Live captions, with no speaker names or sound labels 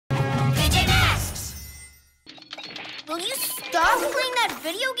will you stop playing that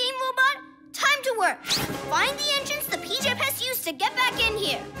video game, robot? Time to work. Find the entrance the PJ Pest used to get back in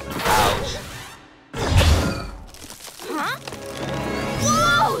here. Ouch. Huh?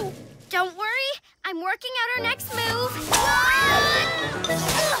 Whoa! Don't worry, I'm working out our next move.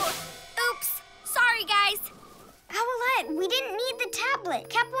 Oops, sorry guys. Owlette, we didn't need the tablet.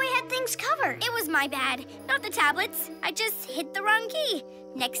 Catboy had things covered. It was my bad, not the tablets. I just hit the wrong key.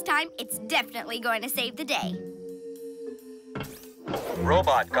 Next time, it's definitely going to save the day.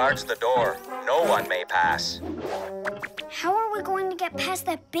 Robot guards the door. No one may pass. How are we going to get past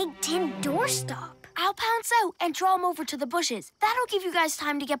that big tin doorstop? I'll pounce out and draw him over to the bushes. That'll give you guys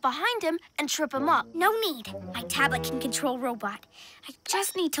time to get behind him and trip him up. No need. My tablet can control Robot. I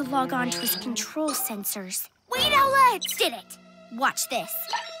just need to log on to his control sensors. Wait, Owlette! Did it. Watch this.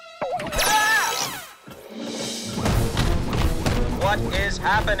 What is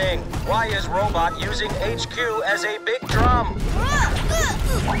happening? Why is Robot using HQ as a big drum?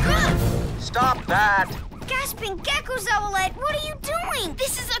 Stop that! Gasping geckos, Owlette! What are you doing?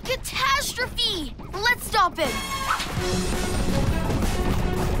 This is a catastrophe! Let's stop him!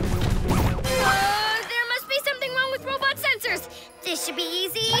 There must be something wrong with Robot sensors. This should be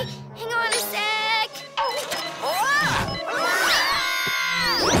easy. Hang on a sec.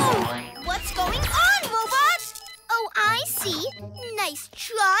 What's going on, Robot? Oh, I see. Nice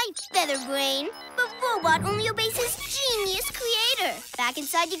try, Featherbrain. But Robot only obeys his genius creator. Back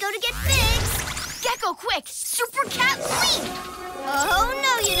inside you go to get fixed. Gekko, quick! Super Cat Leap! Oh,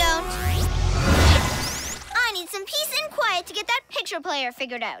 no you don't. I need some peace and quiet to get that picture player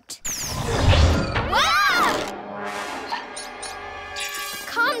figured out. Ah!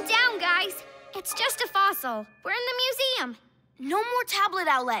 Calm down, guys. It's just a fossil. We're in the museum. No more tablet,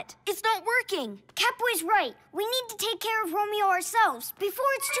 Owlette. It's not working. Catboy's right. We need to take care of Romeo ourselves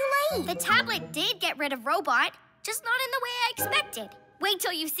before it's too late. The tablet did get rid of Robot, just not in the way I expected. Wait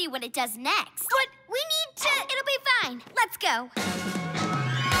till you see what it does next. But we need to... It'll be fine. Let's go.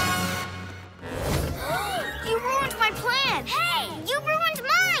 You ruined my plan. Hey, you ruined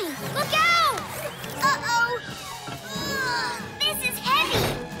mine. Look out. Uh-oh. This is heavy.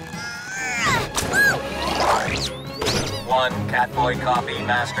 One Catboy copy,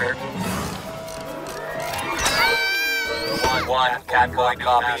 Master. One Catboy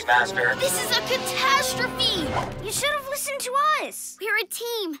copy, Master. This is a catastrophe. You should have listened to us. We're a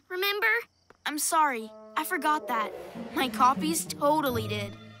team, remember? I'm sorry. I forgot that. My copies totally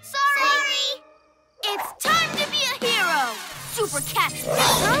did. Sorry. It's time to be a hero! Super Cat Speed!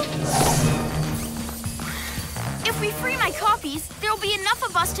 Huh? If we free my copies, there'll be enough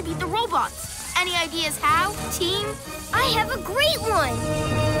of us to beat the robots. Any ideas how, team? I have a great one.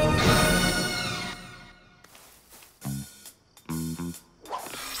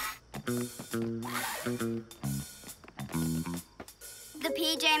 The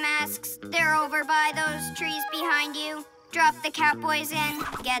PJ Masks, they're over by those trees behind you. Drop the Catboys in,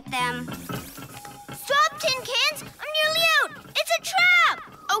 get them. Stop, tin cans! I'm nearly out! It's a trap!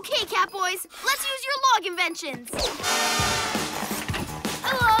 Okay, Catboys, let's use your log inventions.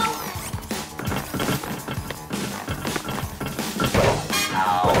 Hello.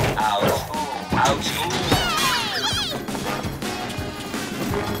 Ow, ouch, ouchie.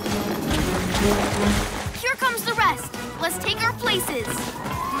 Here comes the rest. Let's take our places.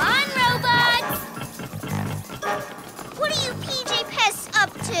 Come on, robots! What are you PJ Pests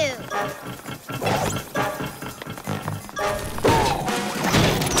up to?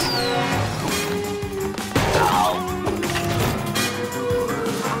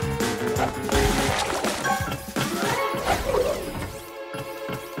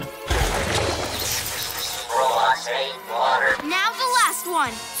 Now the last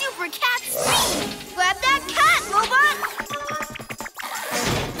one. Super Cat Speed. Grab that cat, robot!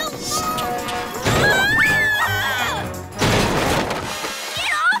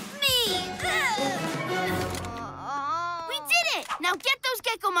 Get off me! We did it! Now get those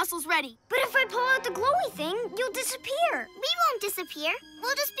Gekko muscles ready. But if I pull out the glowy thing, you'll disappear. We won't disappear.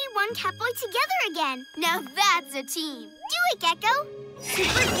 We'll just be one Catboy together again. Now that's a team. Do it, Gekko.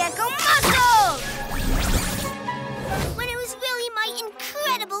 Super Gekko muscles! When it was really my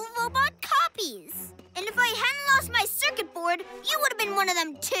incredible robot copies. And if I hadn't lost my circuit board, you would have been one of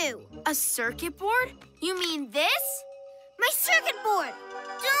them too. A circuit board? You mean this? My circuit board!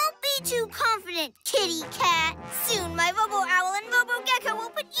 Don't be too confident, kitty cat. Soon my Robo Owl and Robo Gekko will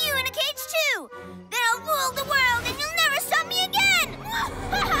put you in a cage too. Then I'll rule the world and you'll never stop me again!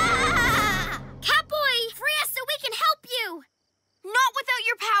 Catboy, free us so we can help you! Not without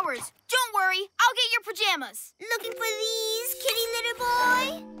your powers. Don't worry, I'll get your pajamas. Looking for these, kitty litter boy?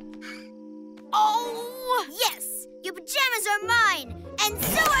 Oh! Yes, your Your pajamas are mine, and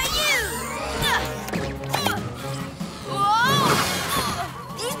so are you! Whoa!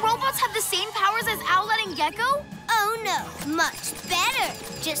 These robots have the same powers as Owlette and Gekko? Oh no, much better.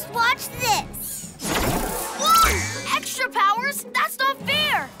 Just watch this. Whoa! Extra powers? That's not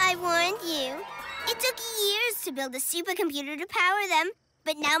fair! I warned you. It took years to build a supercomputer to power them,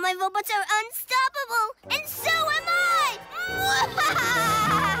 but now my robots are unstoppable, and so am I!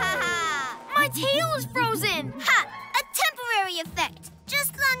 My tail is frozen! Ha! A temporary effect.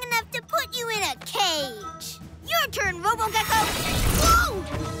 Just long enough to put you in a cage. Your turn, Gekko. Whoa!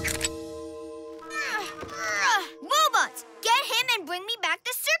 Robots, get him and bring me back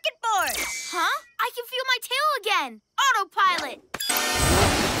the circuit board. Huh? I can feel my tail again. Autopilot.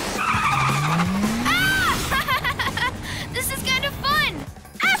 Ah! This is kind of fun.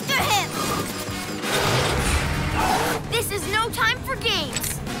 After him! This is no time for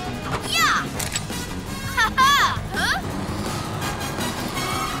games. Yeah! Ha-ha! Huh?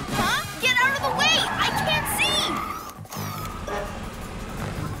 Huh? Get out of the way! I can't see!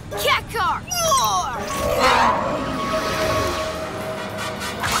 Cat car! Roar!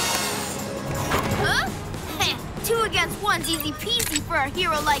 Huh? 2 against 1's easy peasy for a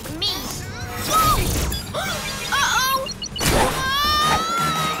hero like me. Whoa! Uh-oh!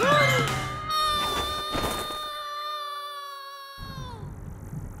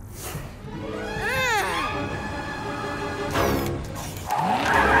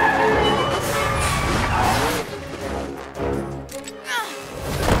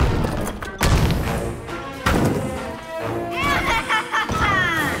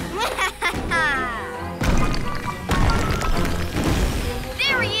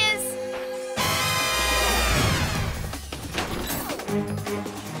 There he is!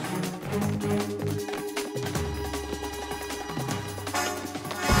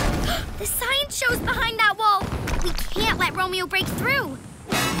 The science show's behind that wall. We can't let Romeo break through.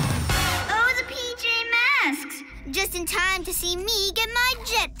 Oh, the PJ Masks! Just in time to see me get my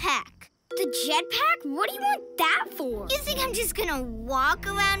jetpack. The jetpack? What do you want that for? You think I'm just gonna walk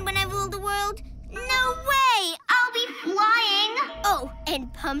around when I rule the world? No way! I'll be flying! Oh,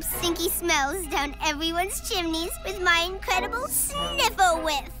 and pump stinky smells down everyone's chimneys with my incredible sniffle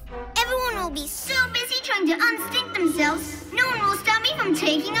whiff. Everyone will be so busy trying to unstink themselves, no one will stop me from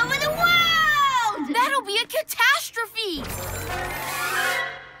taking over the world! That'll be a catastrophe!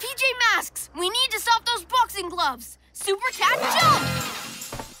 PJ Masks, we need to stop those boxing gloves. Super Cat jump!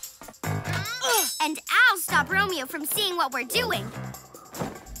 And I'll stop Romeo from seeing what we're doing.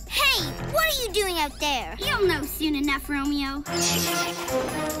 Hey, what are you doing out there? You'll know soon enough, Romeo.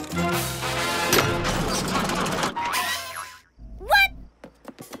 What?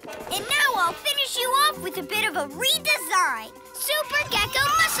 And now I'll finish you off with a bit of a redesign. Super Gekko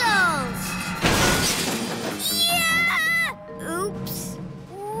muscles! Yeah! Oops.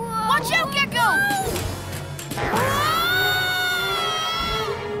 Whoa. Watch out, Gekko!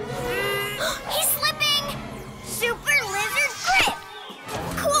 He's slipping! Super lizard grip!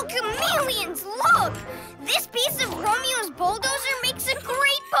 Cool chameleons, look! This piece of Romeo's bulldozer makes a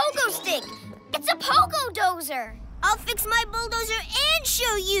great pogo stick! It's a pogo dozer! I'll fix my bulldozer and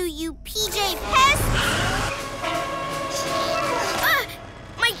show you, you PJ pest!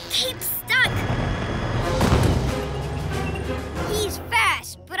 My cape's stuck. He's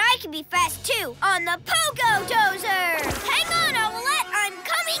fast, but I can be fast too on the pogo dozer! Hang on, Owlette! I'm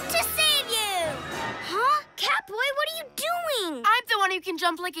coming to save you! Huh? Catboy, what are you doing? I'm the one who can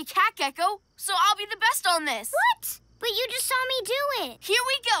jump like a cat, Gekko, so I'll be the best on this. What? But you just saw me do it! Here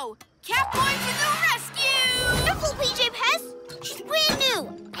we go! Catboy to the rescue! Careful, PJ Pest! She's brand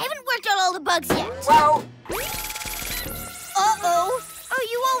new! I haven't worked out all the bugs yet. Whoa! Uh-oh! Are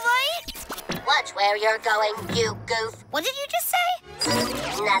you all right? Watch where you're going, you goof. What did you just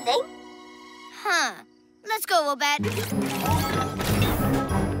say? Nothing? Huh. Let's go, Owlette.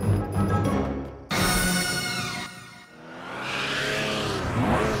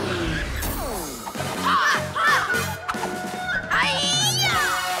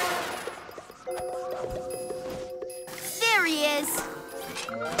 There he is.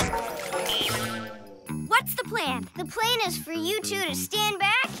 What's the plan? The plan is for you two to stand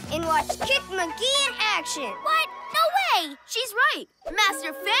back and watch Kick McGee in action. What? No way! She's right.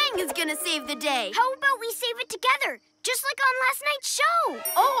 Master Fang is gonna save the day. How about we save it together? Just like on last night's show.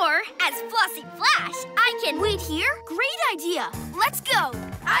 Or, As Flossie Flash, I can... wait here? Great idea. Let's go.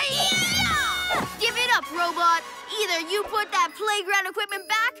 Give it up, robot. Either you put that playground equipment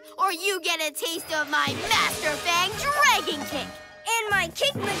back, or you get a taste of my Master Fang Dragon Kick. And my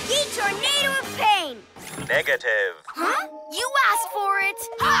Kick McGee Tornado of Pain. Negative. Huh? You asked for it.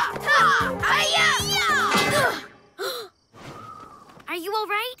 Ha! Ha! Hi-ya! you all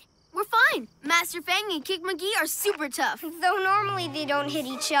right? We're fine. Master Fang and Kick McGee are super tough. Though normally they don't hit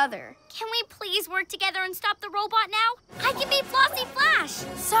each other. Can we please work together and stop the robot now? I can be Flossie Flash.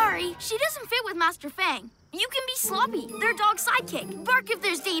 Sorry, she doesn't fit with Master Fang. You can be Sloppy, their dog sidekick. Bark if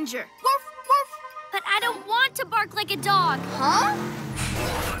there's danger. Woof, woof. But I don't want to bark like a dog. Huh?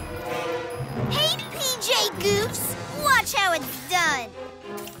 Hey, PJ Goofs! Watch how it's done.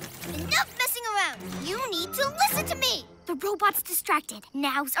 Enough messing around. You need to listen to me. The robot's distracted.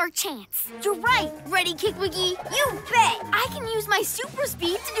 Now's our chance. You're right. Ready, Kick McGee? You bet. I can use my super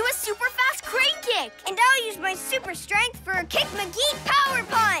speed to do a super fast crane kick. And I'll use my super strength for a Kick McGee power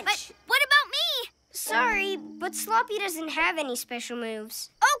punch. But what about me? Sorry, but Sloppy doesn't have any special moves.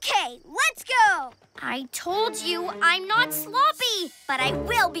 Okay, let's go. I told you I'm not Sloppy, but I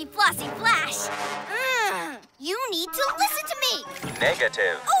will be Flossie Flash. You need to listen to me.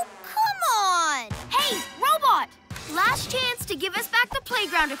 Negative. Oh, come on. Hey, robot! Last chance to give us back the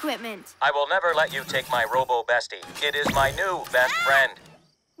playground equipment. I will never let you take my robo-bestie. It is my new best friend.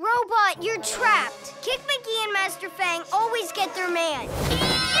 Robot, you're trapped. Kick McGee and Master Fang always get their man.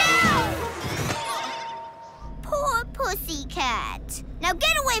 Poor pussycat. Now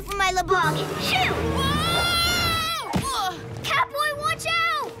get away from my Lebog. Shoot! Catboy, watch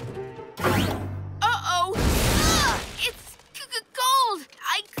out! Uh-oh. It's cold.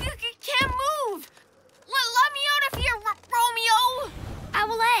 I can't move. Let me out of here, Romeo.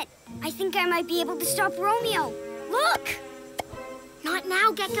 Owlette, I think I might be able to stop Romeo. Look! Not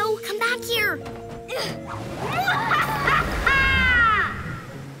now, Gekko. Come back here.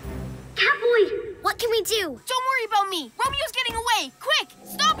 Catboy, what can we do? Don't worry about me. Romeo's getting away. Quick,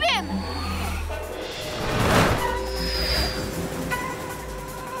 stop him.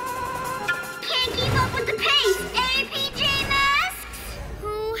 Can't keep up with the pace, PJ Masks?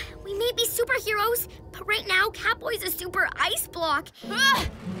 Oh, we may be superheroes, but right now, Catboy's a super ice block.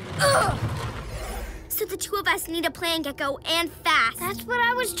 So the two of us need a plan, Gekko, and fast. That's what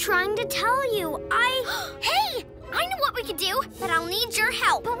I was trying to tell you. Hey! I know what we could do, but I'll need your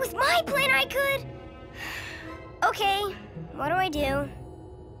help. But with my plan, I could. Okay, what do I do?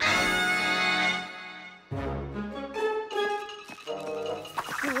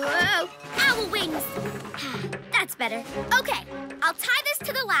 Whoa! Owl wings! That's better. Okay, I'll tie this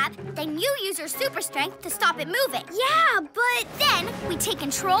to the lab, then you use your super strength to stop it moving. Yeah, but Then we take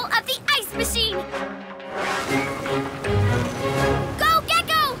control of the ice machine. Go,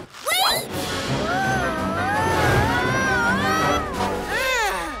 Gekko! wait!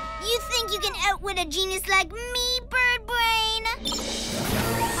 You think you can outwit a genius like me, Bird Brain?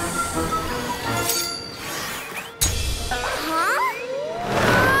 Huh?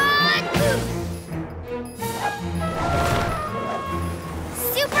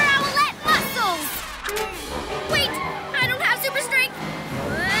 Super Owlette muscles! Wait, I don't have super strength.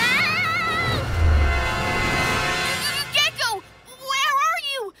 Gekko, where are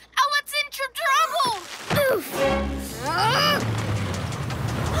you? Owlette's in trouble. Oof! Whoa!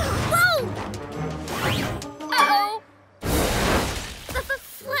 Uh-oh!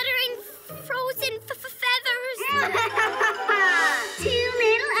 Fluttering frozen feathers. Two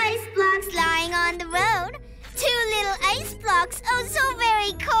little ice blocks lying on the road. Two little ice blocks, oh so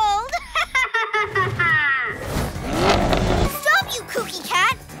very cold. Stop, you kooky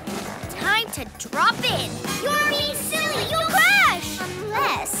cat! Time to drop in. You're being silly, you'll crash!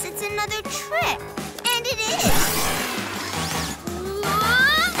 Unless it's another trick. And it is.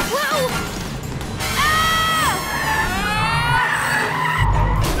 Whoa!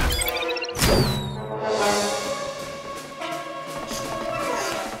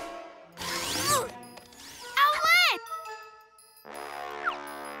 Owlette!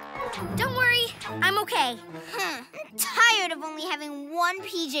 Don't worry, I'm okay. I'm tired of only having one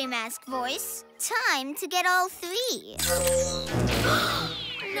PJ Mask voice. Time to get all three.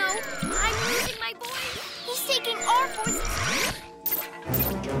 No, I'm losing my voice. He's taking our voices.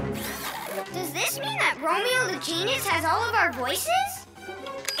 Does this mean that Romeo the Genius has all of our voices?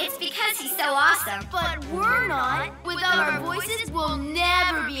 It's because he's so awesome. But we're not. Without our voices, we'll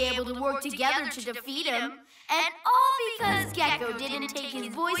never be able to work together to defeat him. And all because Gekko didn't take his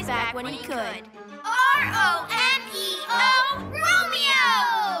voice back when he could. R-O-M-E-O, Romeo!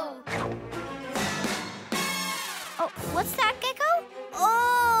 Oh, what's that, Gekko?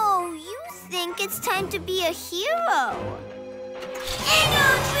 Oh, you think it's time to be a hero. And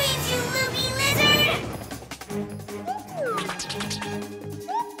no dreams, you loopy lizard!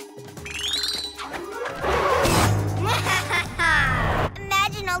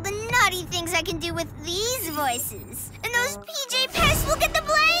 Imagine all the naughty things I can do with these voices. And those PJ pests will get the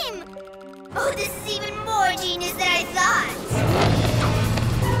blame! Oh, this is even more genius than I thought!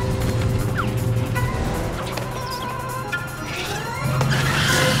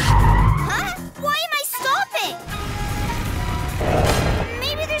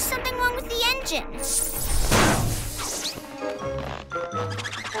 kitchen.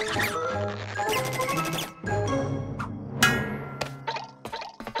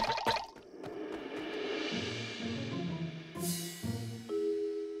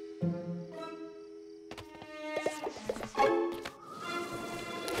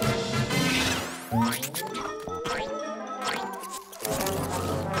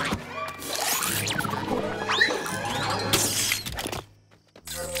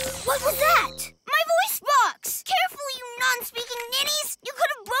 What was that? My voice box! Careful, you non-speaking ninnies! You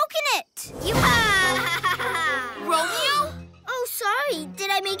could have broken it! You Romeo? Oh, sorry. Did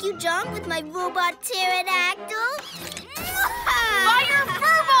I make you jump with my robot pterodactyl? Fire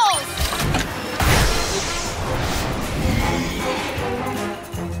Furballs!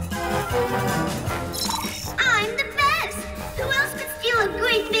 I'm the best! Who else could steal a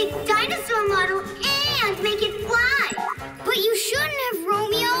great big dinosaur model and make it fly? But you shouldn't have,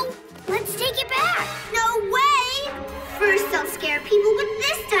 Romeo. Let's take it back. No way! First, I'll scare people with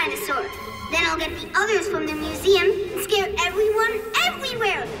this dinosaur. Then I'll get the others from the museum and scare everyone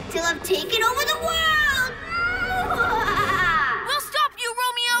everywhere till I've taken over the world! We'll stop you,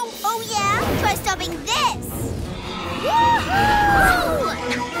 Romeo! Oh, yeah? Try stopping this! Woohoo!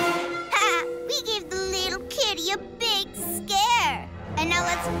 Ha! We gave the little kitty a big scare. And now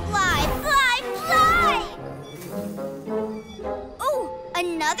let's fly, fly, fly! Oh,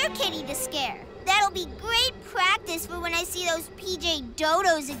 another kitty to scare. That'll be great practice for when I see those PJ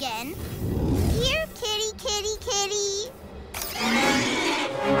Dodos again. Here, kitty, kitty, kitty.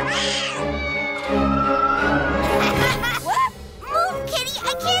 What? Move, kitty,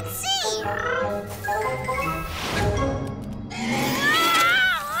 I can't see.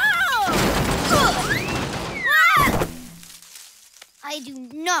 I do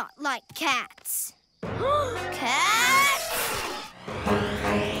not like cats. Cats?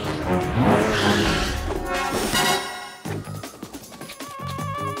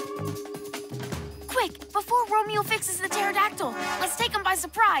 Quick, before Romeo fixes the pterodactyl, let's take him by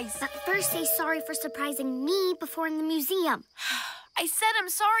surprise. But first, say sorry for surprising me before in the museum. I said I'm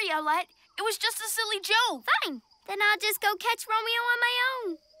sorry, Owlette. It was just a silly joke. Fine. Then I'll just go catch Romeo on my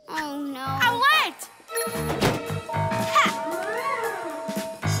own. Oh, no. Owlette!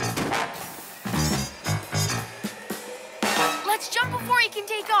 Let's jump before he can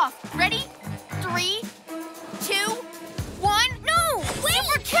take off. Ready? 3, 2, 1. No! Wait!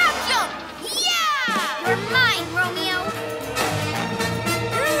 Super cat jump! Yeah! You're mine, Romeo.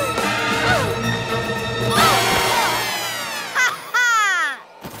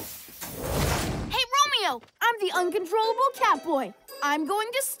 Hey, Romeo! I'm the uncontrollable Catboy. I'm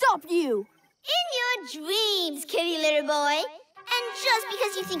going to stop you. In your dreams, kitty litter boy. And just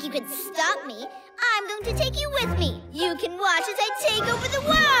because you think you can stop me, I'm going to take you with me. You can watch as I take over the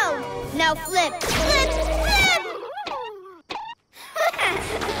world. Now flip, flip, flip!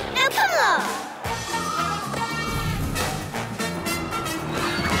 Now come along.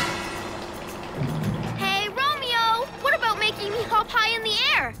 Hey, Romeo! What about making me hop high in the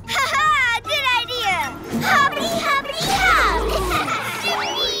air? Ha-ha! Good idea! Hoppity, hoppity, hop!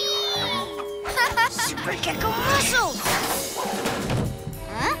 Super Gekko muscle!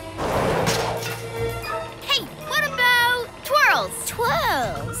 Huh? Hey, what about twirls?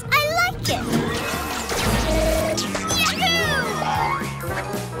 Twirls! I like it! Yahoo!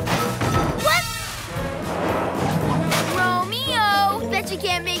 What? Romeo! Bet you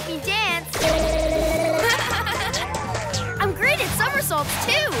can't make me dance. I'm great at somersaults,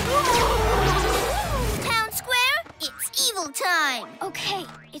 too. Town square, it's evil time! Okay,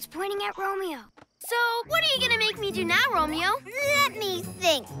 it's pointing at Romeo. So, what are you gonna make me do now, Romeo? Let me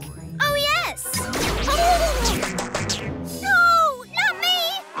think. Oh, yes! No, not me!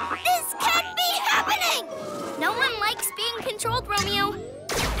 This can't be happening! No one likes being controlled, Romeo.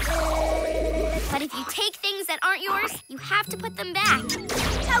 But if you take things that aren't yours, you have to put them back.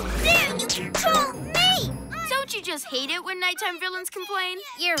 How dare you control me! Don't you just hate it when nighttime villains complain?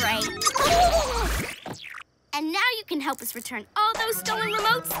 You're right. And now you can help us return all those stolen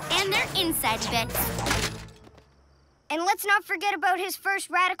remotes and their inside bits. And let's not forget about his first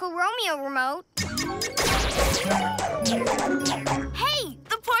Radical Romeo remote. Hey,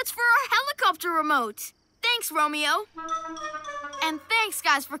 the parts for our helicopter remote. Thanks, Romeo. And thanks,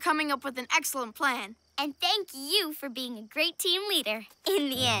 guys, for coming up with an excellent plan. And thank you for being a great team leader in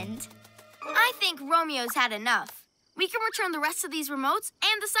the end. I think Romeo's had enough. We can return the rest of these remotes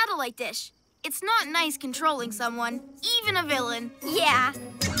and the satellite dish. It's not nice controlling someone, even a villain. Yeah.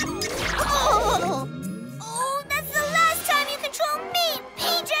 Oh, that's the last time you control me,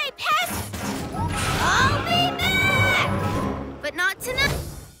 PJ Pest! I'll be back! But not tonight.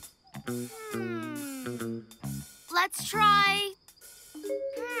 Let's try...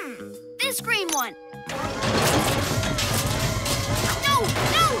 this green one. No!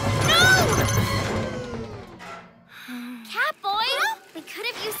 Catboy! Huh? We could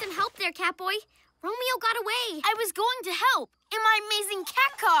have used some help there, Catboy. Romeo got away. I was going to help in my amazing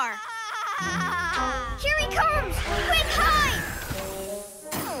cat car. Here he comes! Quick, hide!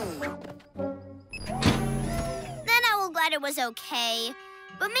 That owl glider was okay,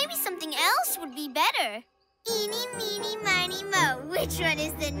 but maybe something else would be better. Eeny, meeny, miny, mo. Which one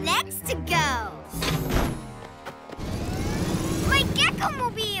is the next to go? My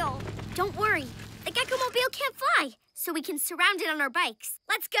Gekko-mobile! Don't worry. The Gekko-mobile can't fly, so we can surround it on our bikes.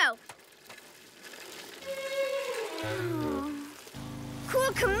 Let's go.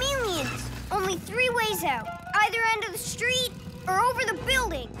 Cool chameleons! Only 3 ways out. Either end of the street or over the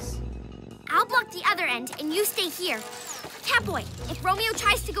buildings. I'll block the other end, and you stay here. Catboy, if Romeo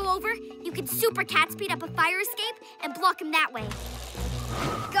tries to go over, you can super cat speed up a fire escape and block him that way.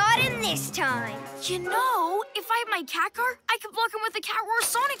 Got him this time. You know, if I have my cat car, I could block him with a Cat Roar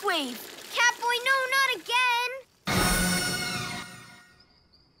Sonic Wave. Catboy, no, not again.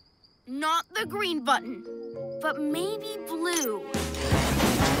 Not the green button, but maybe blue.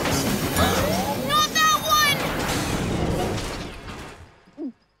 Not that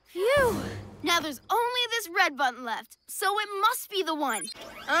one! Phew. Now there's only this red button left, so it must be the one.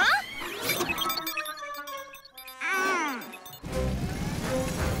 Huh?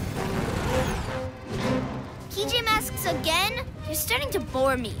 PJ Masks again? You're starting to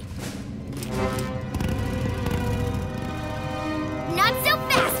bore me. Not so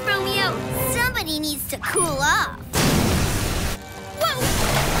fast, Romeo! Somebody needs to cool off. Whoa!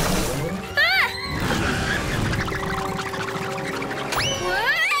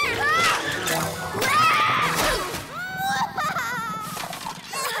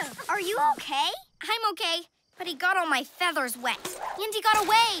 Are you okay? I'm okay, but he got all my feathers wet. And he got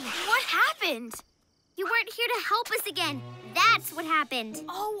away. What happened? You weren't here to help us again. That's what happened.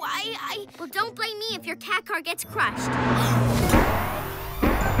 Oh, Well, don't blame me if your cat car gets crushed.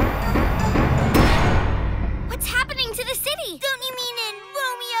 What's happening to the city? Don't you mean in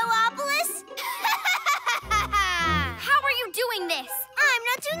Romeopolis? How are you doing this? I'm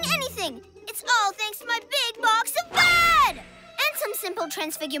not doing anything. It's all thanks to my big box of bad! And some simple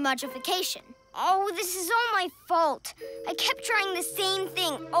transfigure modification. Oh, this is all my fault. I kept trying the same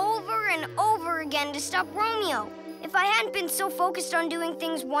thing over and over again to stop Romeo. If I hadn't been so focused on doing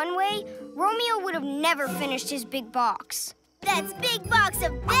things one way, Romeo would have never finished his big box. That's big box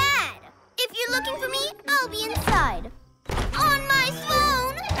of bad! If you're looking for me, I'll be inside. On my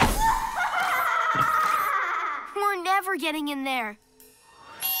phone! We're never getting in there.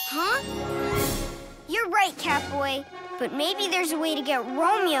 Huh? You're right, Catboy. But maybe there's a way to get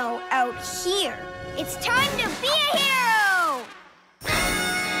Romeo out here. It's time to be a hero!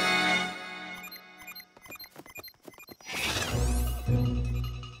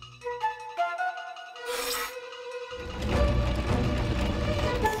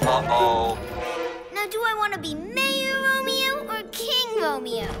 Uh-oh. Now, do I want to be Mayor Romeo or King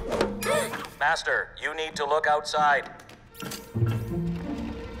Romeo? Master, you need to look outside.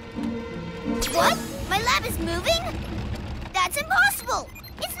 What? My lab is moving? That's impossible!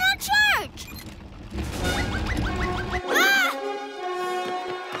 It's not charged! Ah!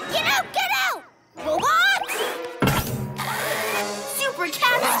 Get out! Get out! Robots! Super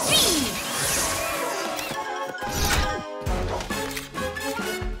cat speed!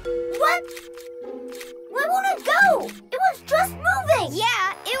 What? Where won't it go? It was just moving!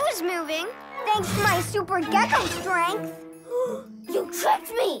 Yeah, it was moving. Thanks to my super Gekko strength. You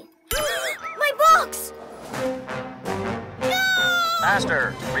tricked me! My box!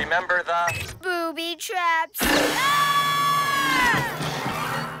 Master, remember the... Booby traps!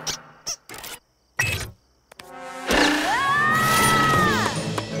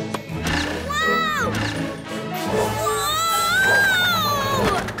 Whoa! Whoa!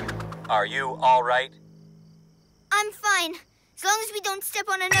 Are you all right? I'm fine, as long as we don't step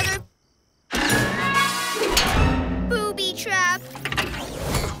on another booby trap.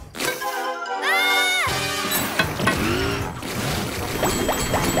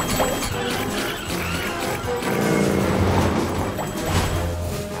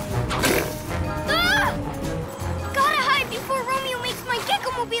 Gotta hide before Romeo makes my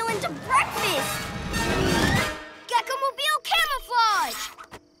Gekko-mobile into breakfast! Gekko-mobile camouflage!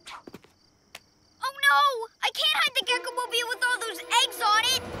 Oh no! I can't hide the Gekko-mobile with all those eggs on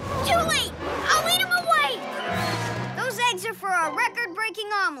it! Too late! I'll eat them away! Those eggs are for our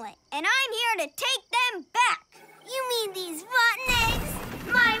record-breaking omelet, and I'm here to take them back! You mean these rotten eggs?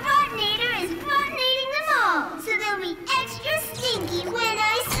 My rottenator is rottenating them all, so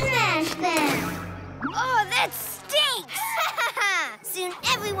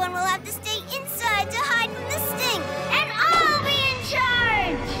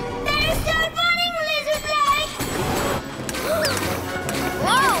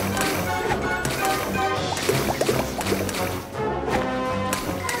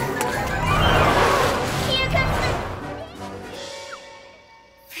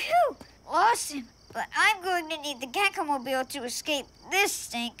awesome. But I'm going to need the Gekko-mobile to escape this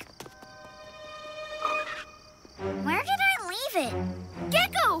stink. Where did I leave it?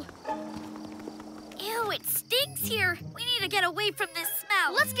 Gekko! Ew, it stinks here. We need to get away from this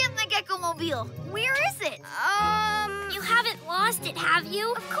smell. Let's get in the Gekko-mobile. Where is it? You haven't lost it, have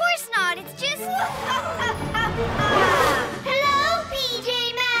you? Of course not. It's just... Hello,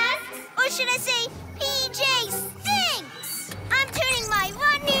 PJ Masks. Or should I say, PJ stinks? I'm turning my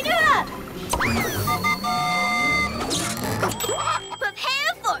run meter up.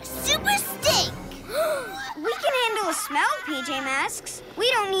 Prepare for super stink. We can handle a smell, PJ Masks.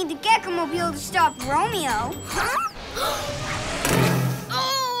 We don't need the Gekko-mobile to stop Romeo.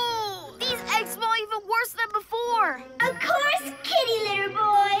 Oh! These eggs smell even worse than before. Of course, kitty litter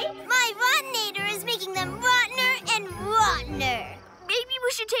boy. My rottenator is making them rottener and rottener. Maybe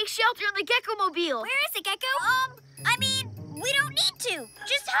we should take shelter in the Gekko-mobile. Where is it, Gekko? I mean, we don't need to.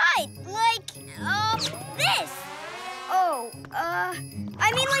 Just hide. Like, this. Oh, I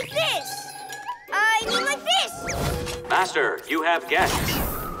mean like this. I mean like this. Master, you have guests.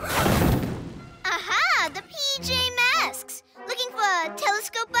 Aha, the PJ Masks. Looking for a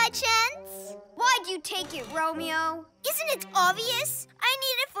telescope by chance? Why'd you take it, Romeo? Isn't it obvious? I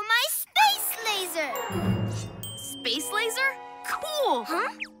need it for my space laser. Space laser? Cool. Huh?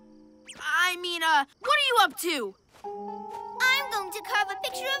 I mean, what are you up to? I'm going to carve a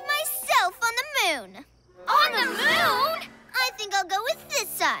picture of myself on the moon. On the moon? I think I'll go with this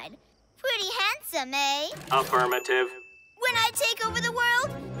side. Pretty handsome, eh? Affirmative. When I take over the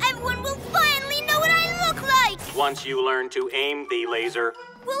world, everyone will finally know what I look like. Once you learn to aim the laser.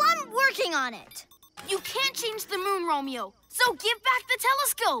 Well, I'm working on it. You can't change the moon, Romeo. So give back the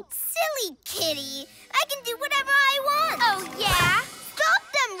telescope. Silly kitty. I can do whatever I want. Oh, yeah?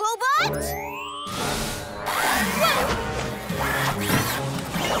 Stop them, robot!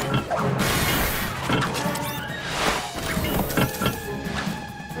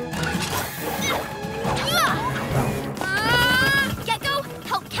 Gekko,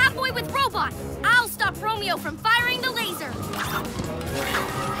 help Catboy with robot. I'll stop Romeo from firing the laser.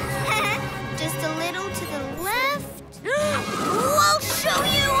 Just a little to the left. I'll show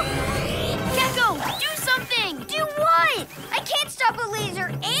you! Gekko, do something! Do what? I can't stop a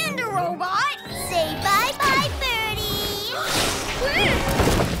laser and a robot. Say bye-bye, birdie!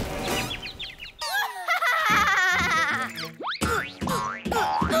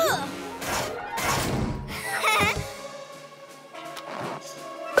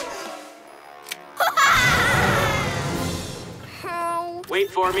 Wait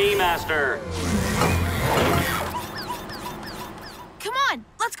for me, Master. Come on,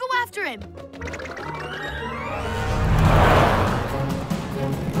 let's go after him.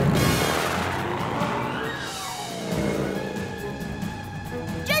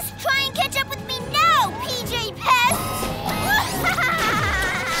 Just try and catch up with me now, PJ Pests!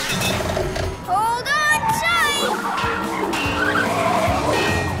 Hold on tight.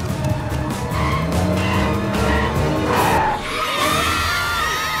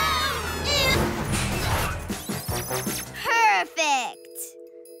 Perfect!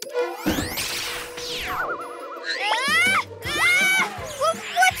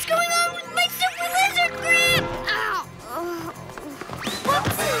 What's going on with my super lizard grip? Ow!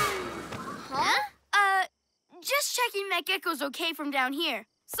 Huh? Just checking that Gekko's okay from down here.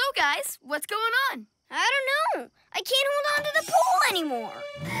 So, guys, what's going on? I don't know. I can't hold on to the pole anymore.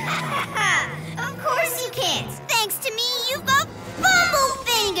 Of course you can't. Thanks to me, you've got bumble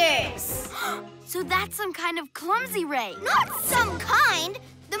fingers! So that's some kind of clumsy ray. Not some kind.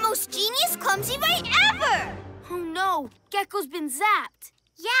 The most genius clumsy ray ever! Oh no, Gekko's been zapped.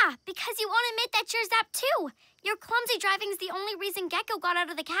 Yeah, because you won't admit that you're zapped too. Your clumsy driving's the only reason Gekko got out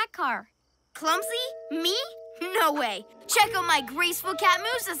of the cat car. Clumsy? Me? No way. Check out my graceful cat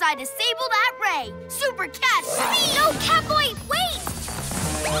moves as I disable that ray. Super cat speed! No, Catboy, wait!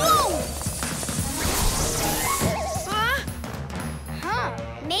 Whoa! Huh.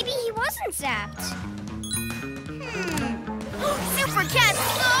 Maybe he wasn't zapped. Super cat!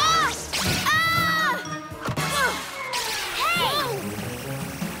 Ah! Hey!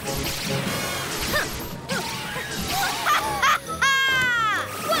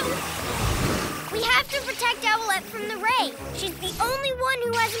 We have to protect Owlette from the ray. She's the only one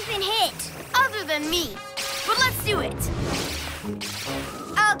who hasn't been hit. Other than me. But let's do it.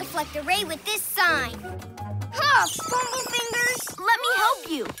 I'll deflect the ray with this sign. Huh, bumble fingers. Let me help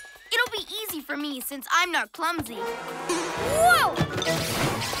you. It'll be easy for me since I'm not clumsy. Whoa!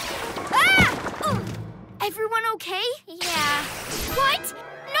 Ah! Everyone okay? Yeah. What?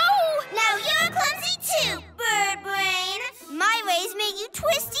 No! Now you're clumsy too, bird brain. My rays make you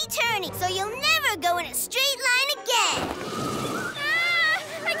twisty-turny turning, so you'll never go in a straight line again.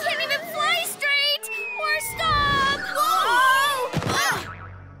 I can't even fly straight or stop.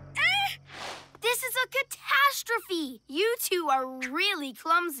 This is a catastrophe. You two are really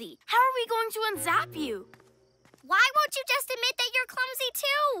clumsy. How are we going to unzap you? Why won't you just admit that you're clumsy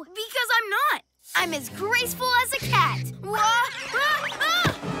too? Because I'm not. I'm as graceful as a cat.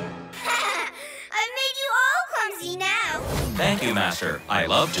 I've made you all clumsy now. Thank you, Master. I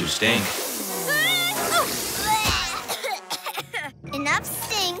love to stink. Enough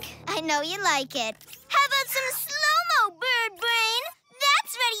stink. I know you like it. How about some slow-mo, bird brain?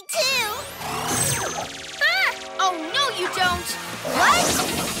 That's ready too. Oh, no, you don't. What?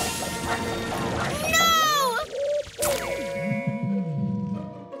 No!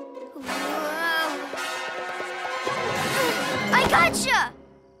 I gotcha!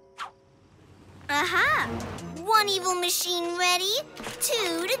 Aha! One evil machine ready,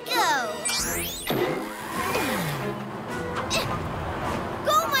 2 to go.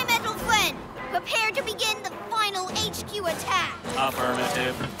 Go, my metal friend! Prepare to begin the final HQ attack.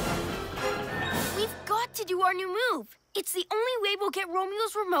 Affirmative. We've got to do our new move. It's the only way we'll get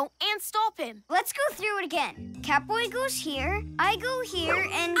Romeo's remote and stop him. Let's go through it again. Catboy goes here, I go here,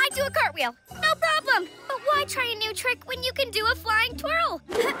 and... I do a cartwheel. No problem. But why try a new trick when you can do a flying twirl?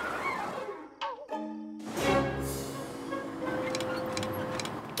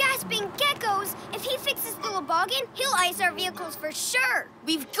 Gasping geckos! If he fixes the Loboggan, he'll ice our vehicles for sure.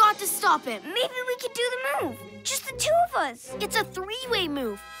 We've got to stop him. Maybe we could do the move. Just the 2 of us. It's a 3-way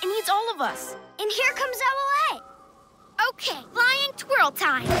move. It needs all of us. And here comes Owlette. Okay, flying twirl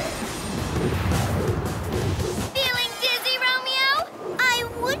time. Feeling dizzy, Romeo? I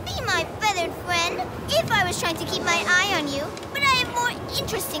would be, my feathered friend, if I was trying to keep my eye on you. But I have more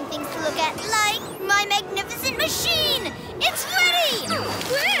interesting things to look at, like my magnificent machine! It's ready!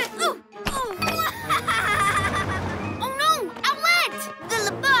 Oh no, Owlette! The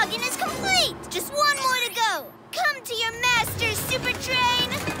Loboggan is complete! Just one more to go. Come to your master, Super Train!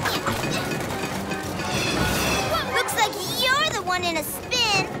 Looks like you're the one in a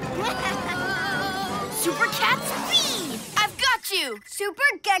spin. Super Cat Speed! I've got you! Super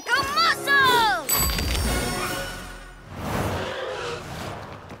Gekko Muscle!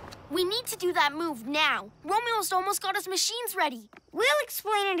 We need to do that move now. Romeo's almost got his machines ready. We'll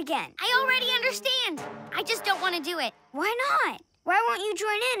explain it again. I already understand. I just don't want to do it. Why not? Why won't you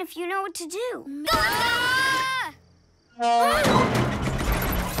join in if you know what to do?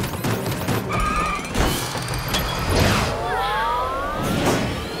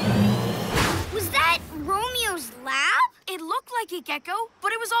 Was that Romeo's lab? It looked like it, Gekko,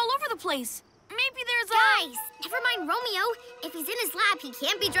 but it was all over the place. Maybe there's Guys, never mind Romeo. If he's in his lab, he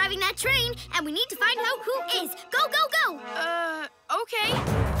can't be driving that train, and we need to find out who is. Go, go, go! Okay.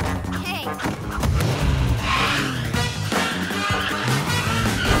 Hey.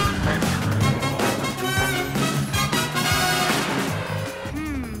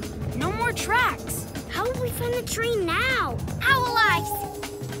 No more tracks. How will we find the train now? Owl eyes!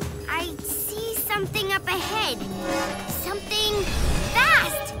 I see something up ahead. Something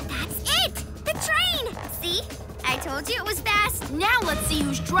fast! That's it! The train! See? I told you it was fast. Now let's see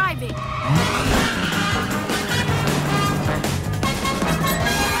who's driving.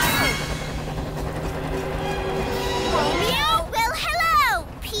 Romeo? Well, hello,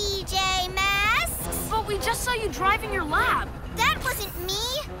 PJ Masks. But we just saw you driving your lab. That wasn't me.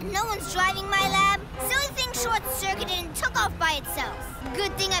 No one's driving my lab. Silly thing short-circuited and took off by itself.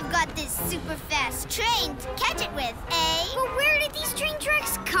 Good thing I've got this super fast train to catch it with, eh? But where did these train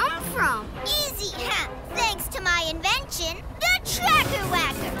tracks come from? Easy, huh? Thanks to my invention, the Tracker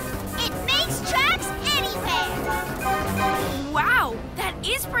Whacker. It makes tracks anywhere. Wow, that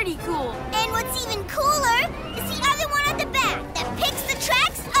is pretty cool. And what's even cooler is the other one at the back that picks the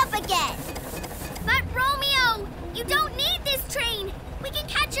tracks up again. But Romeo, you don't need this train. We can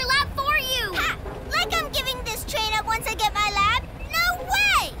catch your lab for you. Ha! Like I'm giving this train up once I get my lab? No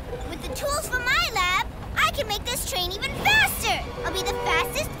way! With the tools from my lab, I can make this train even faster. I'll be the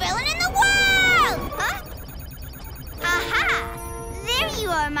fastest villain in the world! Huh? Aha! There you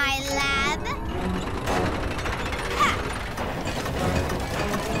are, my lab. Ha!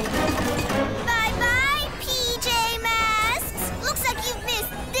 Bye-bye, PJ Masks. Looks like you've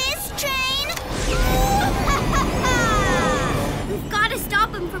missed this train. We've got to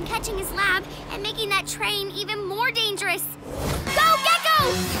stop him from catching his lab and making that train even more dangerous. Go,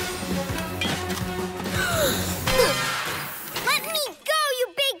 Gekko! Let me go, you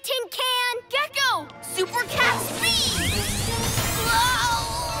big tin can! Gekko! Super Cat Speed!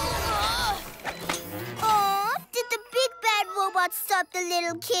 Aw, did the big bad robot stop the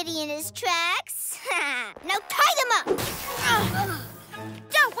little kitty in his tracks. Now tie them up.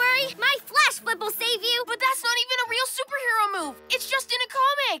 Don't worry, my flash flip will save you. But that's not even a real superhero move. It's just in a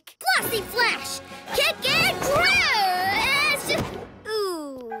comic. Flossy Flash! Kick it! Crash!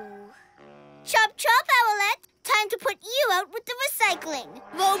 Ooh. Chop, chop, Owlette. Time to put you out with the recycling.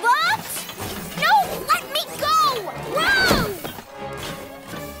 Robots? No! Let me go! Whoa!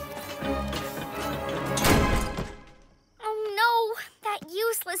 Oh no, that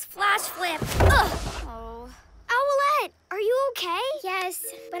useless flash flip. Ugh. Oh. Owlette, are you okay? Yes,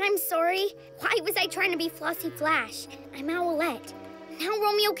 but I'm sorry. Why was I trying to be Flossy Flash? I'm Owlette. Now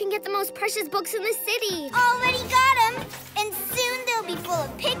Romeo can get the most precious books in the city. Already got 'em. And soon they'll be full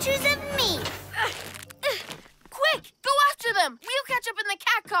of pictures of me. Quick, go after them. We'll catch up in the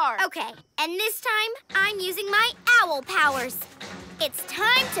cat car. Okay, and this time I'm using my owl powers. It's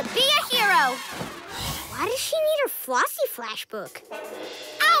time to be a hero. Why does she need her Flossy Flash book?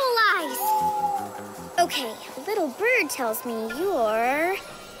 Owl eyes! Okay, little bird tells me you're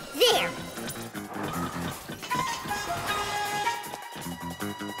there.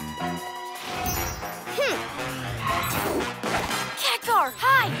 Cat car,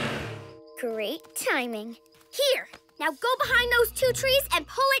 hi. Great timing. Here, now go behind those 2 trees and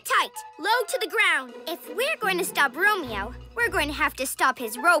pull it tight, low to the ground. If we're going to stop Romeo, we're going to have to stop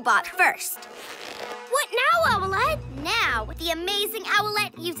his robot first. What now, Owlette? Now, the amazing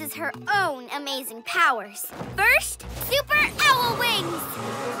Owlette uses her own amazing powers. First, Super Owl Wings.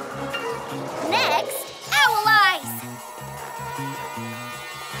 Next, Owl Eyes.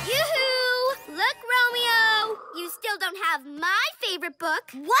 Yoo-hoo! Look, Romeo! You still don't have my favorite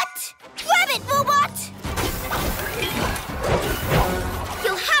book. What? Grab it, robot!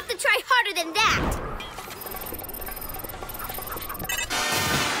 You'll have to try harder than that.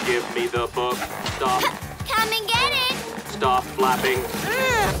 Give me the book. Stop. Come and get it. Stop flapping.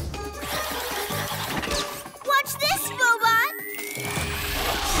 Watch this, robot!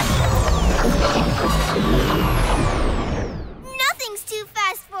 Nothing's too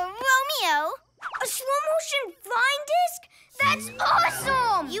fast for Romeo. A slow-motion flying disc? That's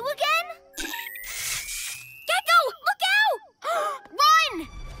awesome! You again? Gekko, look out! Run!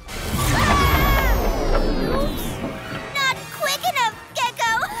 Not quick enough,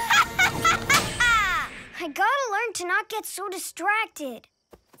 Gekko! I gotta learn to not get so distracted.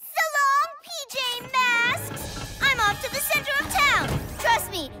 So long, PJ Masks! I'm off to the center of town. Trust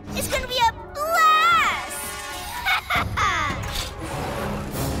me, it's gonna be a blast!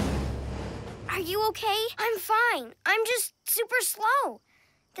 Are you okay? I'm fine. I'm just super slow.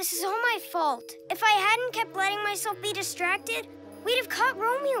 This is all my fault. If I hadn't kept letting myself be distracted, we'd have caught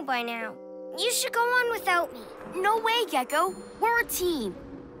Romeo by now. You should go on without me. No way, Gekko. We're a team.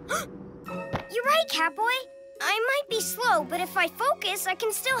 You're right, Catboy. I might be slow, but if I focus, I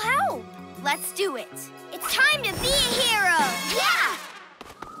can still help. Let's do it. It's time to be a hero! Yeah!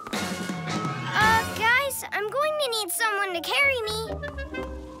 Guys, I'm going to need someone to carry me.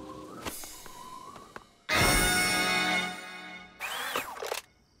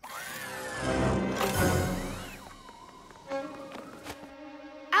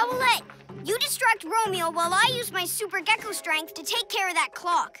 Owlette, you distract Romeo while I use my Super Gekko strength to take care of that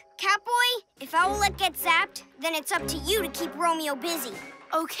clock. Catboy, if Owlette gets zapped, then it's up to you to keep Romeo busy.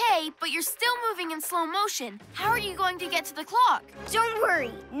 Okay, but you're still moving in slow motion. How are you going to get to the clock? Don't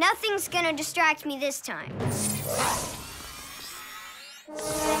worry, nothing's gonna distract me this time.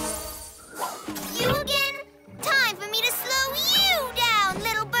 You again? Time for me to slow you down,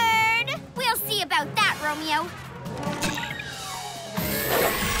 little bird! We'll see about that, Romeo.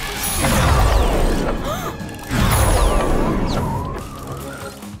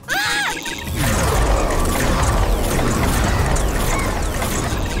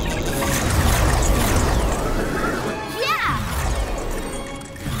 Yeah!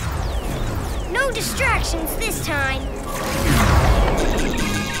 No distractions this time.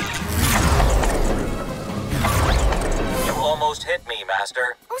 You almost hit me,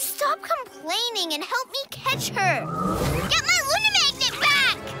 Master. Oh, stop complaining and help me catch her. Get my Luna Magnet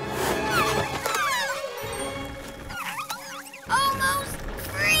back! Almost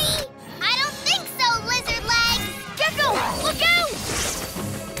free. I don't think so, Lizard Legs! Gekko, look out!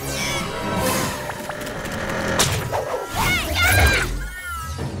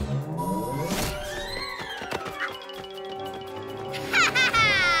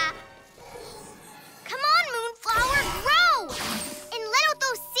 Come on, Moonflower, grow! And let out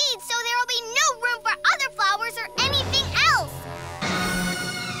those seeds so there'll be no room for other flowers or anything else!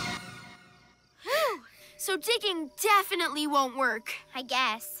 So digging definitely won't work. I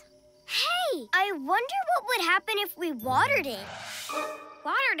guess. Hey, I wonder what would happen if we watered it.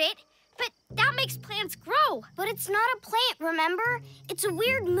 Why it, but that makes plants grow. But it's not a plant, remember? It's a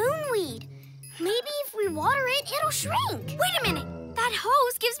weird moonweed. Maybe if we water it, it'll shrink. Wait a minute. That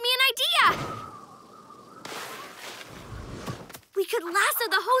hose gives me an idea. We could lasso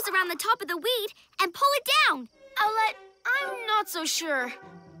the hose around the top of the weed and pull it down. Owlette, I'm not so sure.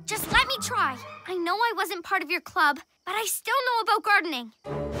 Just let me try. I know I wasn't part of your club, but I still know about gardening.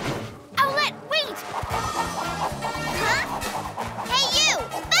 Owlette, wait! Huh? Hey, you!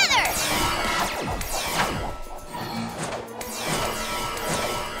 Feather!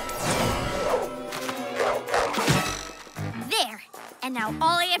 There. And now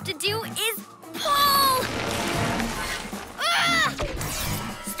all I have to do is pull! Ah!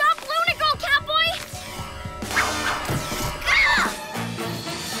 Stop Luna Girl, Catboy! Ah!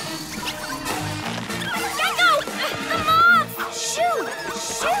 Gekko! The moth! Shoot!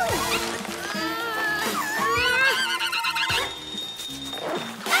 Shoot!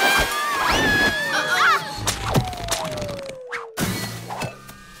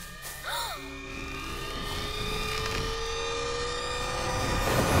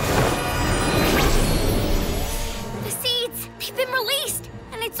 Released,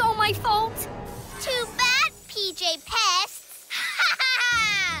 and it's all my fault. Too bad, PJ Pests. Ha ha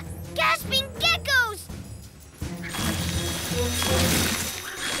ha! Gasping geckos!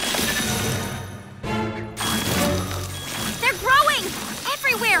 They're growing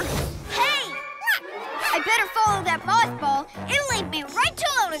everywhere. Hey! I better follow that mothball. It'll lead me right to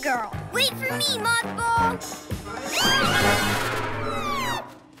Luna Girl. Wait for me, mothball.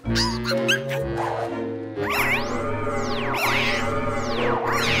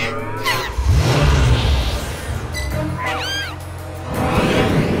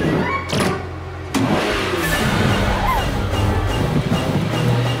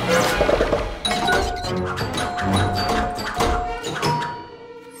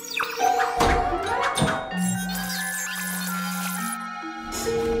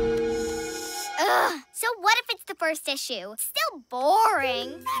 So what if it's the first issue? Still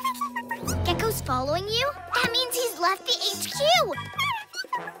boring. Gekko's following you? That means he's left the HQ.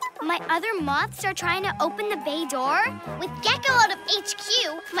 My other moths are trying to open the bay door. With Gekko out of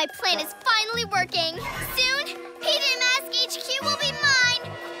HQ, my plan is finally working. Soon, PJ Mask HQ will be mine.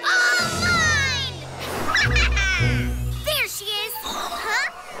 All mine! There she is. Huh?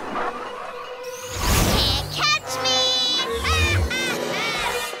 Can't catch me!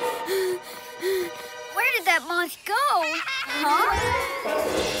 Where did that moth go? Huh?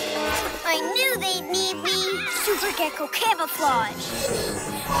 I knew they'd need me. Super Gekko camouflage.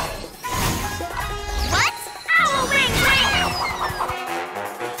 What? Owl ring!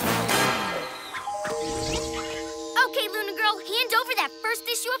 Okay, Luna Girl, hand over that first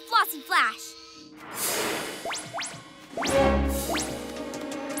issue of Flossy Flash.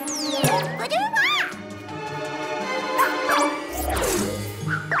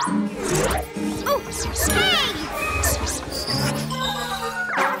 Oh, hey!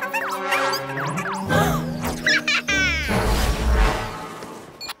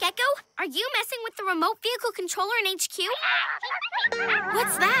 Gekko, are you messing with the remote vehicle controller in HQ?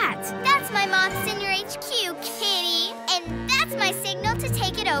 What's that? That's my moths in your HQ, kitty. And that's my signal to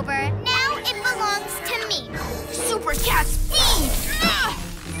take it over. Now it belongs to me. Super cat speed!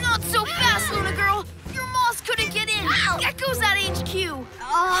 Not so fast, Luna Girl. Your moths couldn't get in. Gekko's at HQ.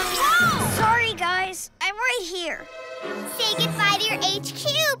 Sorry, guys. I'm right here. Say goodbye to your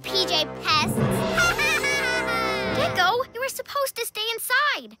HQ, PJ Pests. Gekko, you were supposed to stay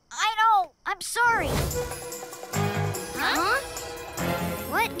inside. I know. I'm sorry. Huh?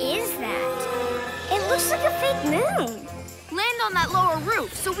 What is that? It looks like a fake moon. Land on that lower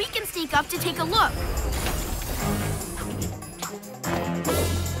roof so we can sneak up to take a look.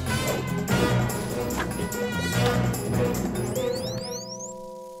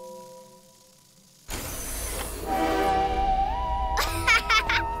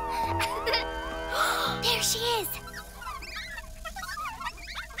 There she is.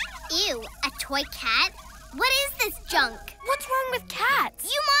 Ew, a toy cat? What is this junk? What's wrong with cats?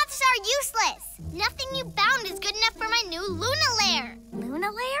 You moths are useless. Nothing you found is good enough for my new Luna lair.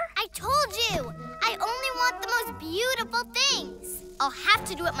 Luna lair? I told you. I only want the most beautiful things. I'll have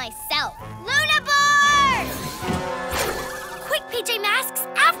to do it myself. Luna board! Quick, PJ Masks,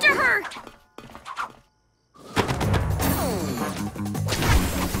 after her!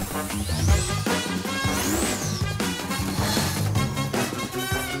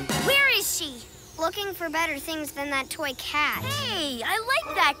 Where is she? Looking for better things than that toy cat. Hey, I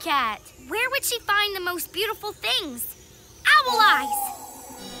like that cat. Where would she find the most beautiful things? Owl eyes!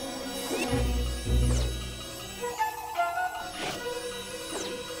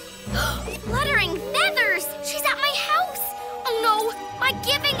 Fluttering feathers! She's at my house! Oh no, my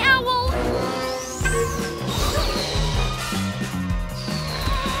giving owl!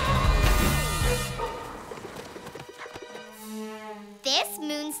 This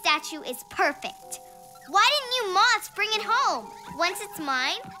moon statue is perfect. Why didn't you moths bring it home? Once it's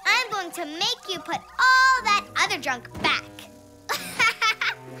mine, I'm going to make you put all that other junk back.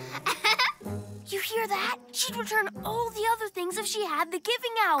 You hear that? She'd return all the other things if she had the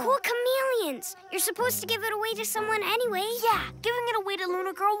giving owl. Cool chameleons. You're supposed to give it away to someone anyway. Yeah, giving it away to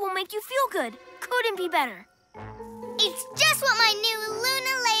Luna Girl will make you feel good. Couldn't be better. It's just what my new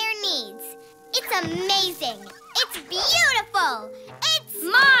Luna layer needs. It's amazing. It's beautiful. It's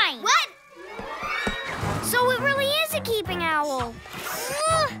mine. What? So it really is a keeping owl.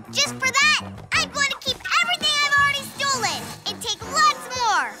 Just for that, I'm going to keep everything I've already stolen and take lots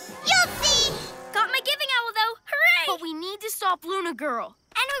more. You'll see. Got my giving owl, though. Hooray! But we need to stop Luna Girl.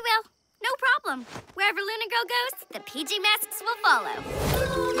 And we will. No problem. Wherever Luna Girl goes, the PJ Masks will follow.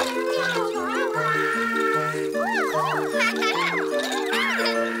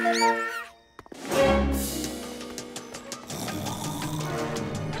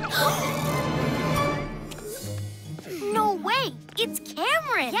 No way! It's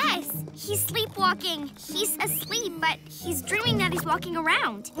Cameron! Yes, he's sleepwalking. He's asleep, but he's dreaming that he's walking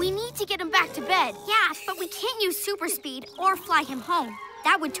around. We need to get him back to bed. Yeah, but we can't use super speed or fly him home.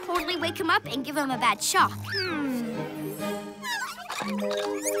 That would totally wake him up and give him a bad shock.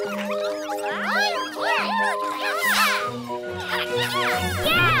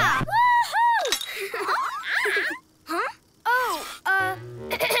 Yeah! Huh? Oh,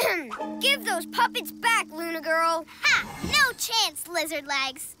 give those puppets back, Luna Girl. Ha! No chance, Lizard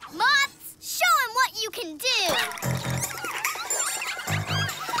Legs. Moths, show him what you can do.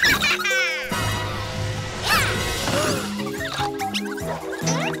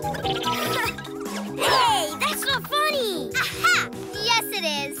 Hey, that's not funny. Aha! Yes, it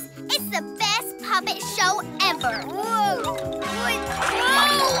is. It's the best puppet show ever. Whoa!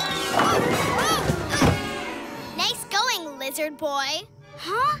 Nice going, Lizard Boy.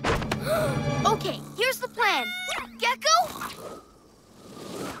 Huh? Okay, here's the plan. Gekko?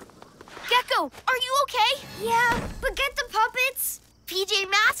 Gekko, are you okay? Yeah, but get the puppets. PJ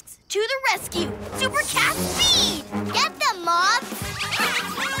Masks, to the rescue. Super Cat speed! Get them, Moth.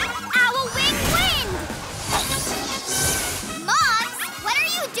 Owl Wing Wind. Moths, what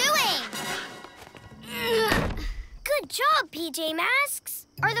are you doing? Good job, PJ Masks.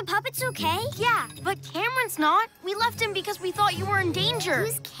 Are the puppets okay? Yeah, but Cameron's not. We left him because we thought you were in danger.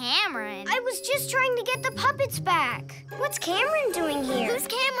 Who's Cameron? I was just trying to get the puppets back. What's Cameron doing here? Who's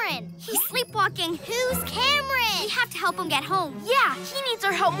Cameron? He's sleepwalking. Who's Cameron? We have to help him get home. Yeah, he needs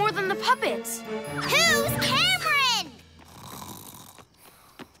our help more than the puppets. Who's Cameron?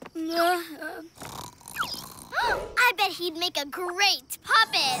 I bet he'd make a great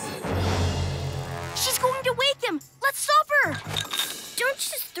puppet. She's going to wake him. Let's stop her. Don't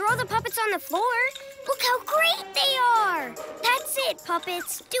just throw the puppets on the floor. Look how great they are. That's it,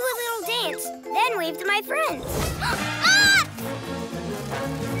 puppets. Do a little dance, then wave to my friends. Ah!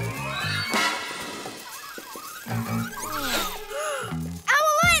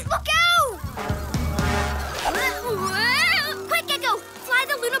 Owlette, look out! Quick, Gekko, fly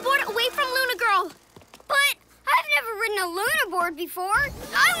the Luna board away from Luna Girl. But I've never ridden a Luna board before.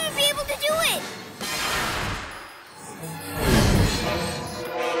 I won't be able to do it.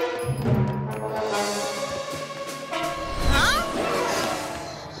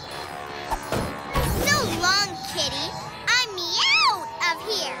 So long, kitty. I'm out of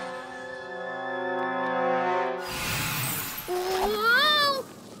here. Whoa!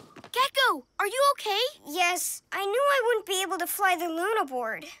 Gekko, are you okay? Yes, I knew I wouldn't be able to fly the Luna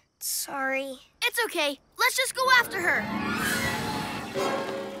board. Sorry. It's okay. Let's just go after her.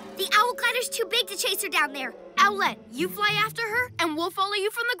 The owl glider's too big to chase her down there. Owlette, you fly after her, and we'll follow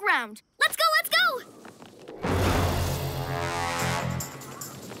you from the ground. Let's go, let's go!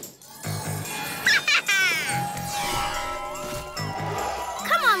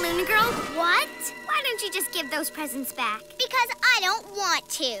 Come on, Luna Girl. What? Why don't you just give those presents back? Because I don't want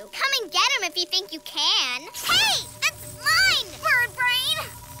to. Come and get them if you think you can. Hey, that's mine, bird brain!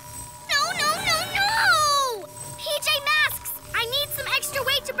 No, no, no, no! PJ Masks, I need some extra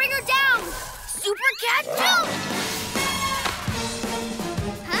weight to bring her down. Super Cat jump!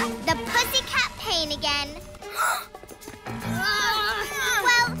 Huh? The pussycat pain again.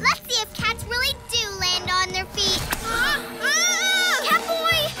 Well, let's see if cats really do land on their feet.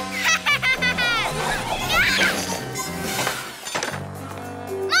 Catboy!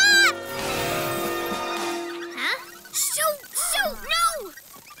 Moth! Huh? Shoo! Shoo!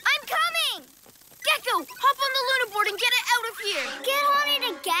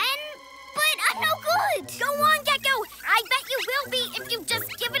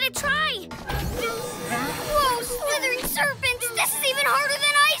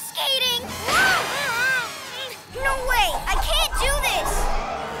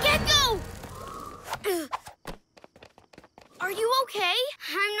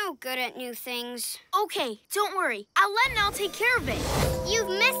 at new things. Okay, don't worry. Owlette and I'll take care of it. You've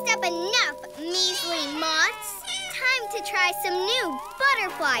messed up enough, measly moths. Time to try some new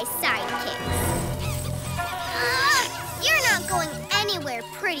butterfly sidekicks. You're not going anywhere,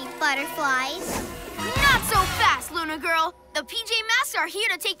 pretty butterflies. Not so fast, Luna Girl. The PJ Masks are here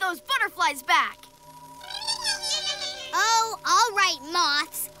to take those butterflies back. Oh, all right,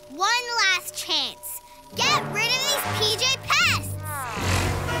 Moths. One last chance. Get rid of these PJ pests!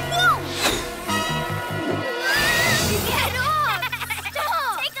 Whoa! Get off!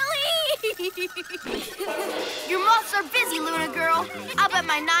 Stop! Take a lead! Your moths are busy, Luna Girl. I'll bet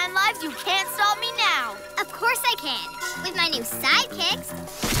my 9 lives you can't stop me now. Of course I can. With my new sidekicks.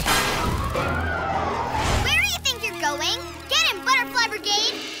 Where do you think you're going? Get in, Butterfly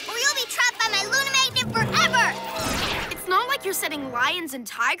Brigade, or you'll be trapped by my Luna Magnet forever! It's not like you're setting lions and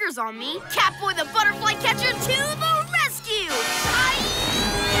tigers on me. Catboy the butterfly catcher to the rescue!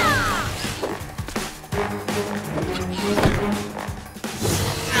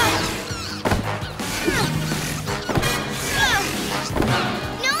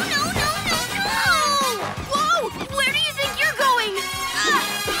 No, no, no, no, no! Whoa! Where do you think you're going?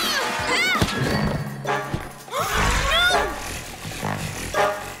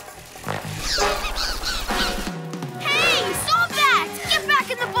 Hey! Stop that! Get back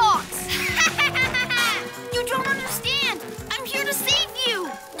in the box! You don't understand! I'm here to save you!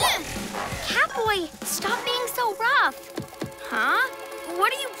 Catboy, stop being so rough. Huh?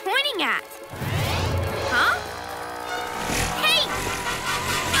 What are you pointing at? Huh? Hey!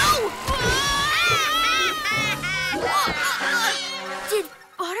 No! Did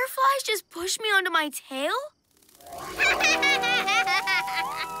butterflies just push me onto my tail?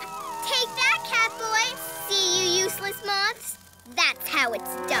 Take that, Catboy. See you useless moths? That's how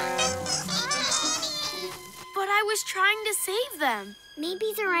it's done. But I was trying to save them.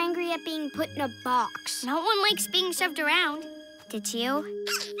 Maybe they're angry at being put in a box. No one likes being shoved around. Did you?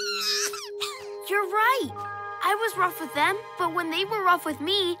 You're right. I was rough with them, but when they were rough with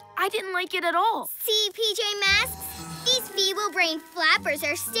me, I didn't like it at all. See, PJ Masks? These feeble-brained flappers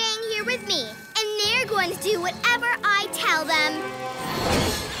are staying here with me, and they're going to do whatever I tell them.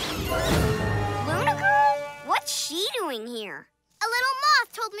 Luna Girl? What's she doing here? A little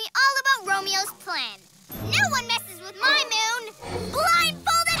moth told me all about Romeo's plan. No one messes with my moon!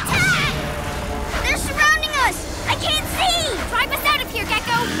 Blindfold attack! They're surrounding us! I can't see! Drive us out of here,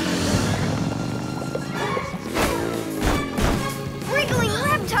 Gekko! Wriggling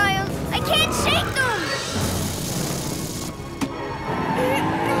reptiles! I can't shake them!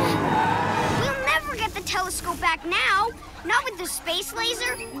 We'll never get the telescope back now. Not with the space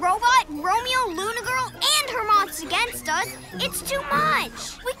laser, robot, Romeo, Luna Girl, and her moths against us. It's too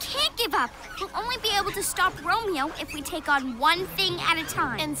much. We can't give up. We'll only be able to stop Romeo if we take on one thing at a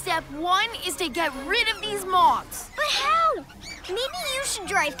time. And step 1 is to get rid of these moths. But how? Maybe you should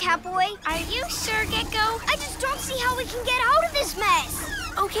drive, Catboy. Are you sure, Gekko? I just don't see how we can get out of this mess.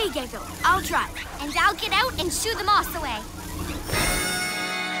 Okay, Gekko, I'll drive. And I'll get out and shoo the moths away.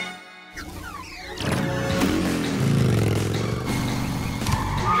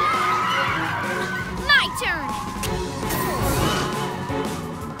 My turn!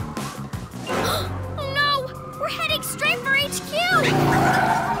 Oh no! We're heading straight for HQ!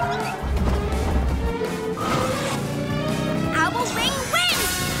 Owl Wing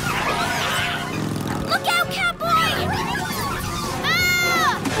wins! Look out, Catboy!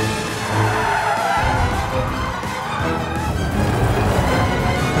 Ah!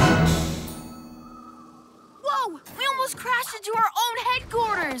 Whoa! We almost crashed into our own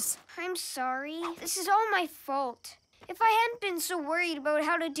headquarters! I'm sorry. This is all my fault. If I hadn't been so worried about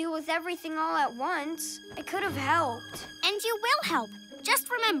how to deal with everything all at once, I could have helped. And you will help. Just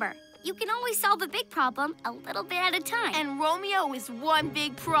remember, you can always solve a big problem a little bit at a time. And Romeo is one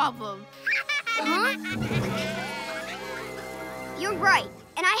big problem. Huh? You're right.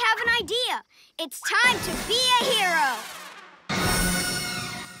 And I have an idea. It's time to be a hero.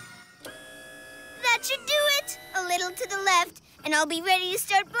 That should do it. A little to the left, and I'll be ready to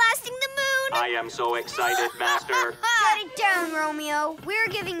start blasting the moon. I am so excited, Master. Shut it down, Romeo. We're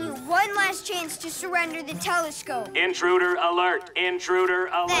giving you one last chance to surrender the telescope. Intruder alert! Intruder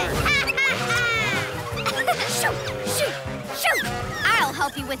alert! Shoot! Shoot! Shoot! I'll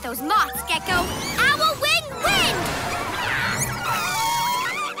help you with those moths, Gekko. Owl Wing win!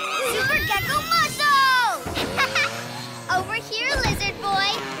 Super Gekko muscle! Over here, lizard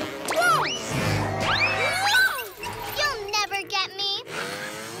boy. Whoa! You'll never get me.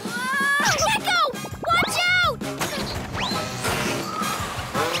 Gekko! Watch out!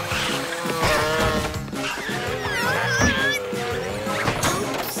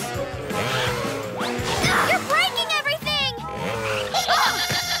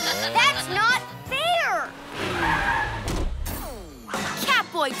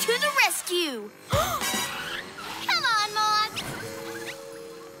 Catboy to the rescue! Come on, Moth!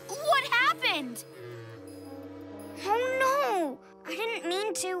 What happened? Oh, no. I didn't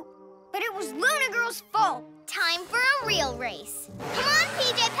mean to, but it was Luna Girl's fault. Time for a real race. Come on,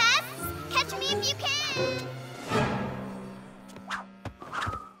 PJ Pets! Catch me if you can!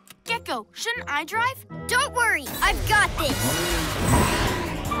 Gekko, shouldn't I drive? Don't worry, I've got this.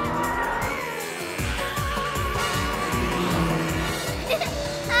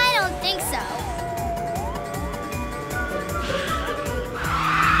 I don't think so.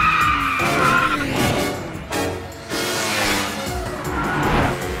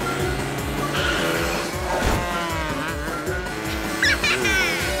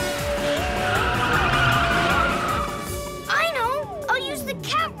 I know. I'll use the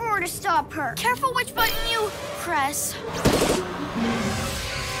cat roar to stop her. Careful which button you press.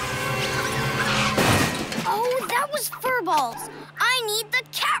 Oh, that was Furballs. I need the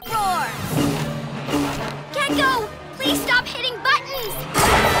cat roar. Gekko, please stop hitting buttons!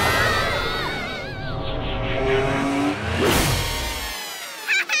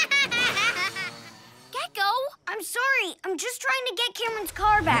 Gekko, I'm sorry. I'm just trying to get Cameron's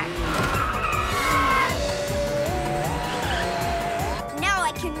car back. Now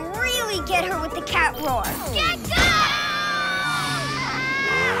I can really get her with the cat roar. Gekko!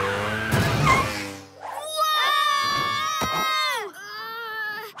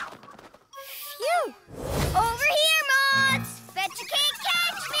 Phew! Over here, Moths! Bet you can't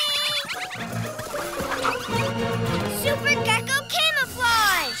catch me! Super Gekko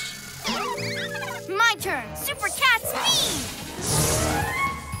camouflage! My turn. Super Cat speed!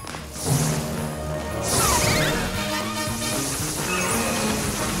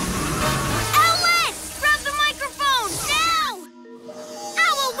 Owlette! Grab the microphone, now!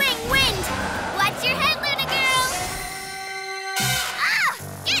 Owl wing wind! Watch your head, Luna Girl! Ah!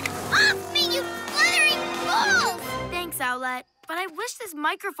 Get off me, you fluttering balls! Thanks, Owlette. But I wish this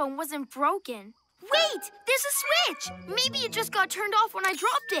microphone wasn't broken. Wait! There's a switch! Maybe it just got turned off when I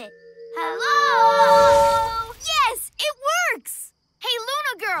dropped it. Hello? Yes! It works! Hey,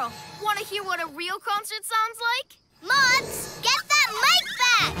 Luna Girl! Want to hear what a real concert sounds like? Moths, get that mic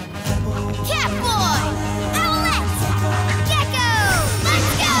back! Catboy! Owlette! Gekko!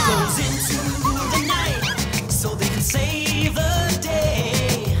 Let's go! Goes into the night so they can save the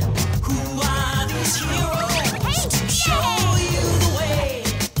day. Who are these heroes to show you the way?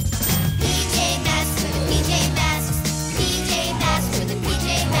 PJ Masks for the PJ Masks. PJ Masks for the PJ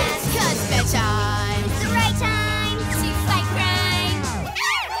Masks. 'Cause bedtime's The right time to fight crime.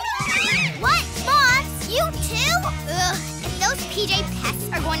 What? Moths? You too? Ugh, if those PJ Pets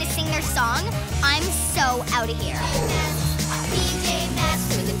are going to sing their song, I'm so out of here. PJ Masks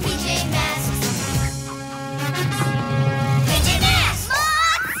for the PJ Masks. PJ Masks!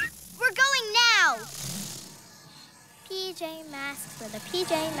 Moths! We're going now. PJ Masks for the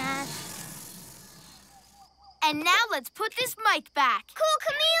PJ Masks. And now let's put this mic back. Cool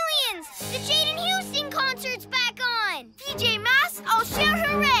Chameleons! The Jaden Houston concert's back on! PJ Masks, I'll shout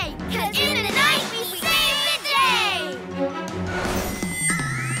hooray! 'Cause in the night we save the day!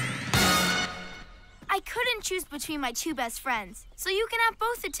 I couldn't choose between my two best friends, so you can have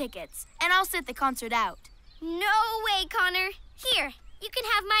both the tickets, and I'll sit the concert out. No way, Connor. Here, you can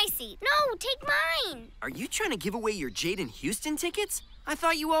have my seat. No, take mine. Are you trying to give away your Jaden Houston tickets? I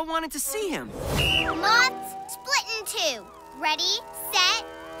thought you all wanted to see him. Moths, split in two. Ready, set,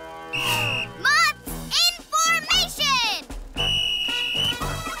 Moths in formation!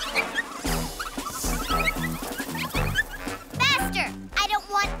 Faster! I don't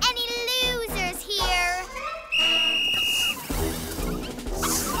want any losers here.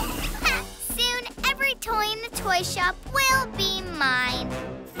 Soon, every toy in the toy shop will be mine.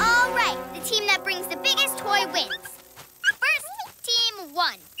 All right, the team that brings the biggest toy wins. First, Team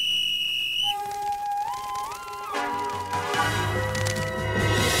 1.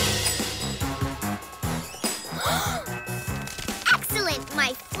 Excellent,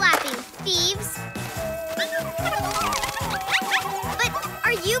 my flapping thieves. But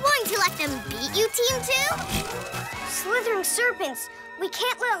are you going to let them beat you, Team 2? Slithering serpents. We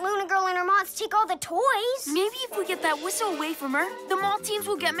can't let Luna Girl and her Moths take all the toys. Maybe if we get that whistle away from her, the Moth teams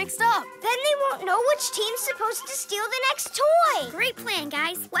will get mixed up. Then they won't know which team's supposed to steal the next toy. Great plan,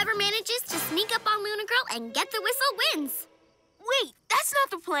 guys. Whoever manages to sneak up on Luna Girl and get the whistle wins. Wait, that's not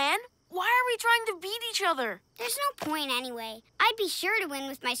the plan. Why are we trying to beat each other? There's no point anyway. I'd be sure to win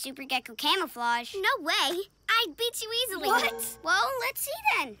with my Super Gekko camouflage. No way. I'd beat you easily. What? Well, let's see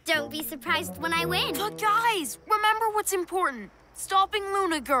then. Don't be surprised when I win. But guys, remember what's important. Stopping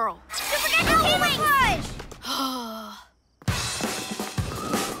Luna Girl. Super Gekko camouflage!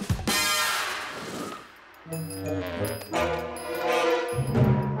 Who's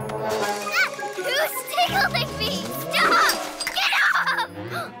tickling me? Stop! Get off!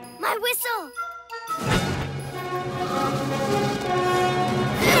 My whistle!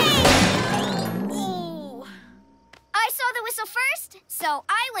 Ooh. I saw the whistle first, so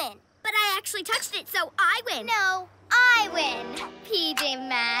I win. But I actually touched it, so I win. No, I win. PJ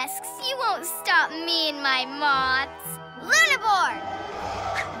Masks, you won't stop me and my moths. Lunaboard!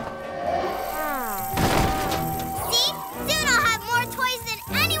 See? Soon I'll have more toys than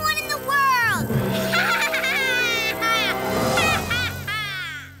anyone in the world!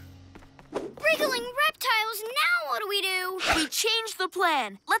 Wriggling reptiles, now what do we do? We changed the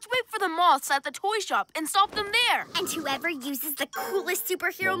plan. Let's wait for the moths at the toy shop and stop them there. And whoever uses the coolest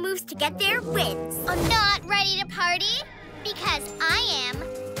superhero moves to get there wins. I'm not ready to party because I am.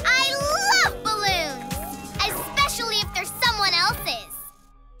 I love balloons! Especially if they're someone else's.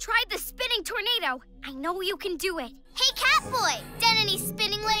 Try the spinning tornado. I know you can do it. Hey, Catboy, done any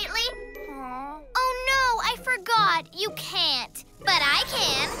spinning lately? Oh no, I forgot. You can't, but I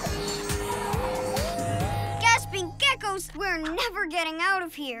can. Gasping geckos, we're never getting out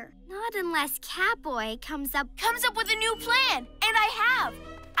of here. Not unless Catboy comes up with a new plan, and I have.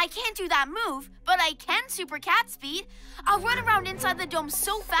 I can't do that move, but I can super cat speed. I'll run around inside the dome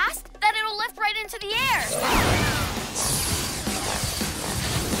so fast that it'll lift right into the air.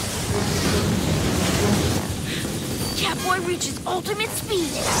 Catboy reaches ultimate speed.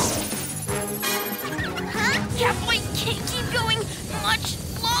 Huh? Catboy can't keep going much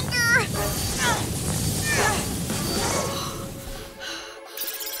longer.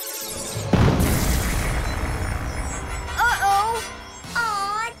 Uh-oh.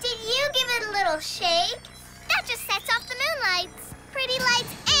 Aw, did you give it a little shake? That just sets off the moonlights. Pretty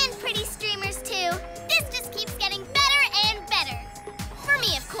lights and pretty streamers, too. This just keeps getting better and better. For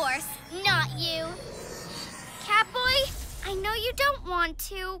me, of course, not you. Catboy, I know you don't want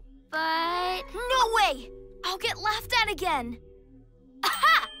to, but... No way! I'll get laughed at again.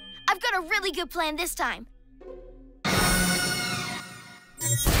 Aha! I've got a really good plan this time.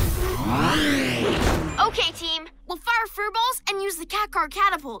 Okay, team. We'll fire fur balls and use the cat car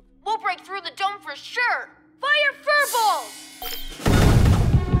catapult. We'll break through the dome for sure. Fire fur balls!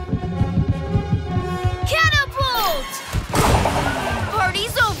 Catapult!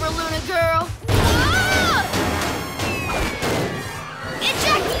 Party's over, Luna girl. Ah!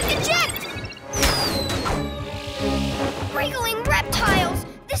 Eject! Wriggling reptiles!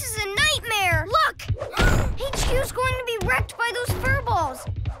 This is a nightmare! Look! HQ's going to be wrecked by those fur balls.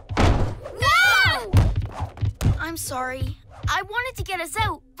 No! I'm sorry. I wanted to get us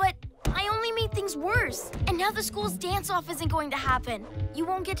out, but I only made things worse. And now the school's dance-off isn't going to happen. You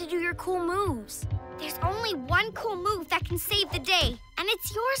won't get to do your cool moves. There's only one cool move that can save the day, and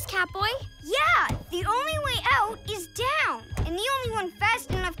it's yours, Catboy. Yeah, the only way out is down, and the only one fast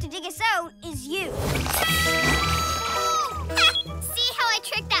enough to dig us out is you. See how I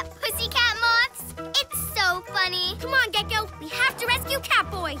tricked that pussycat moths? It's so funny. Come on, Gekko, we have to rescue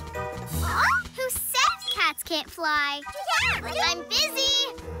Catboy. Huh? Who said cats can't fly? Yeah, I'm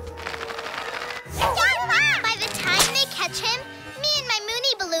busy. By the time they catch him, me and my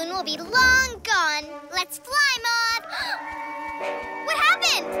Moony balloon will be long gone. Let's fly, Moth. What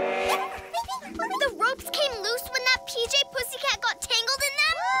happened? The ropes came loose when that PJ Pussycat got tangled in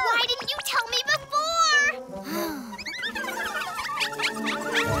them? Why didn't you tell me before?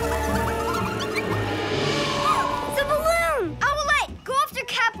 The balloon! Owlette, go after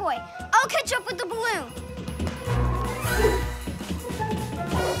Catboy. I'll catch up with the balloon.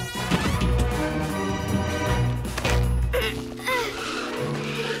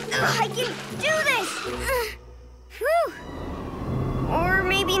 I can do this! Whew. Or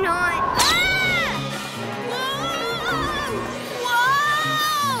maybe not. Ah! Whoa! Whoa!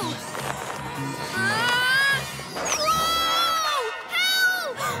 Whoa!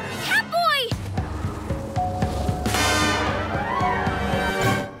 Help! Catboy!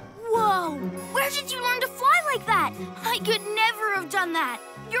 Whoa! Where did you learn to fly like that? I could never have done that.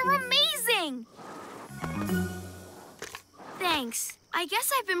 You're amazing! Thanks. I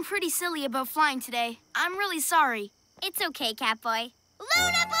guess I've been pretty silly about flying today. I'm really sorry. It's okay, Catboy.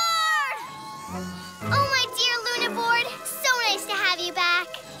 Lunaboard! Oh, my dear Lunaboard. So nice to have you back.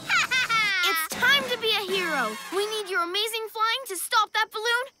 It's time to be a hero. We need your amazing flying to stop that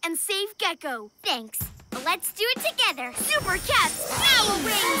balloon and save Gekko. Thanks. But let's do it together. Super Cats, Owl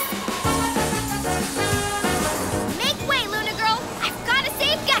Wings! Make way, Luna Girl. I've got to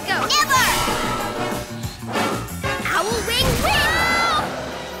save Gekko. Never! Owl Wing win!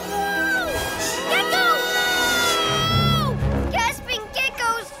 Gekko! Gasping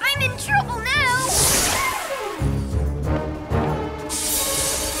geckos, I'm in trouble now!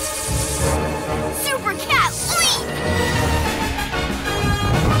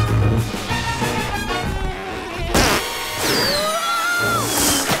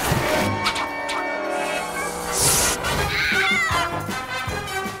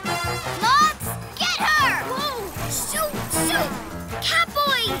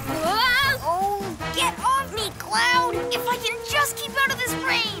 Oh, get off me, Cloud! If I can just keep out of this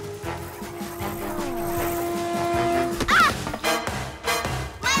rain! Ah!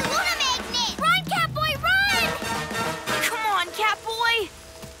 My Luna Magnet! Run, Catboy, run! Come on, Catboy!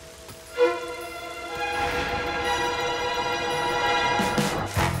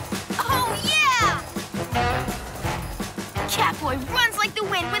 Oh, yeah! Catboy runs like the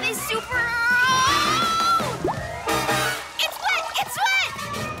wind with his super... It's wet! It's wet!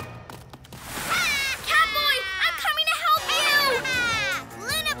 Catboy, I'm coming to help you!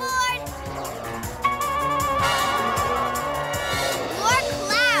 Luna board! More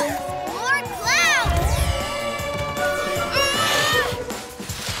clouds! More clouds!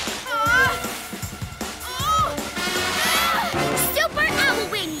 Super owl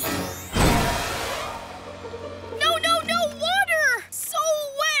wings! No, water! So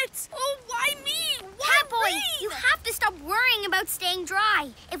wet! Oh, why me? Why Catboy, rain? you have to stop worrying about staying dry.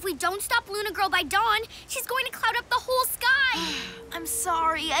 If we don't stop Luna Girl by dawn, she's going to cloud up the whole sky. I'm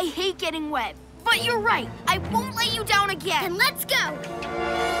sorry, I hate getting wet. But you're right, I won't let you down again. Then let's go.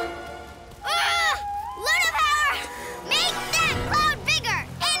 Luna power! Make that cloud bigger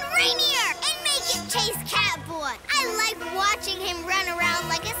and rainier and make it chase Catboy. I like watching him run around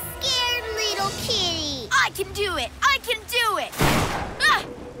like a scared little kitty. I can do it! I can do it! Ah!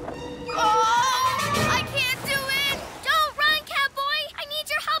 Oh, I can't do it! Don't run, Catboy. I need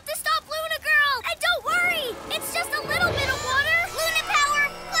your help to stop Luna Girl. And don't worry, it's just a little bit of water. Luna power,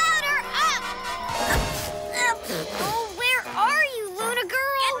 cloud her up! Oh, where are you, Luna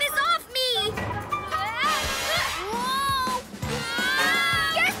Girl? Get this off me! Whoa!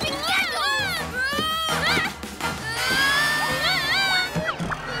 Yes, we can go!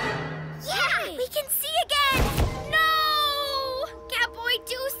 Yeah, we can see again. No! Catboy,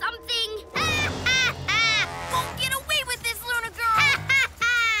 do something. Won't get away with this, Luna Girl!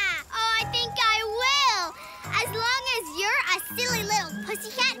 Oh, I think I will. As long as you're a silly little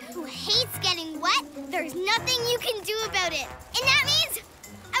pussycat who hates getting wet, there's nothing you can do about it. And that means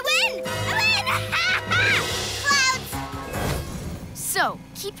I win! I win! Clouds! So,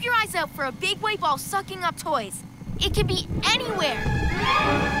 keep your eyes out for a big wave ball sucking up toys. It could be anywhere.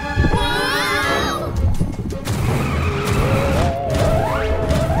 Whoa!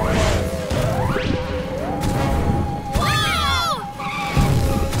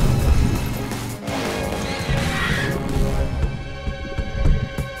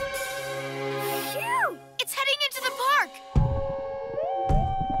 Phew! It's heading into the park.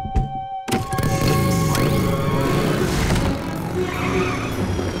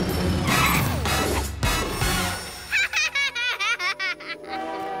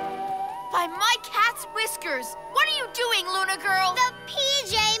 By my cat's whiskers! What are you doing, Luna Girl? The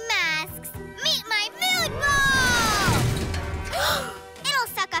PJ Masks! Meet my mood ball! It'll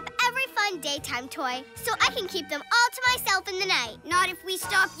suck up every fun daytime toy, so I can keep them all to myself in the night. Not if we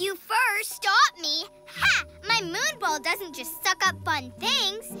stop you first. Stop me? Ha! My moon ball doesn't just suck up fun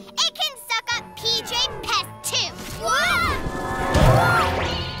things. It can suck up PJ Pest too.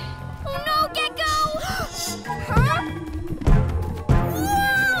 Whoa!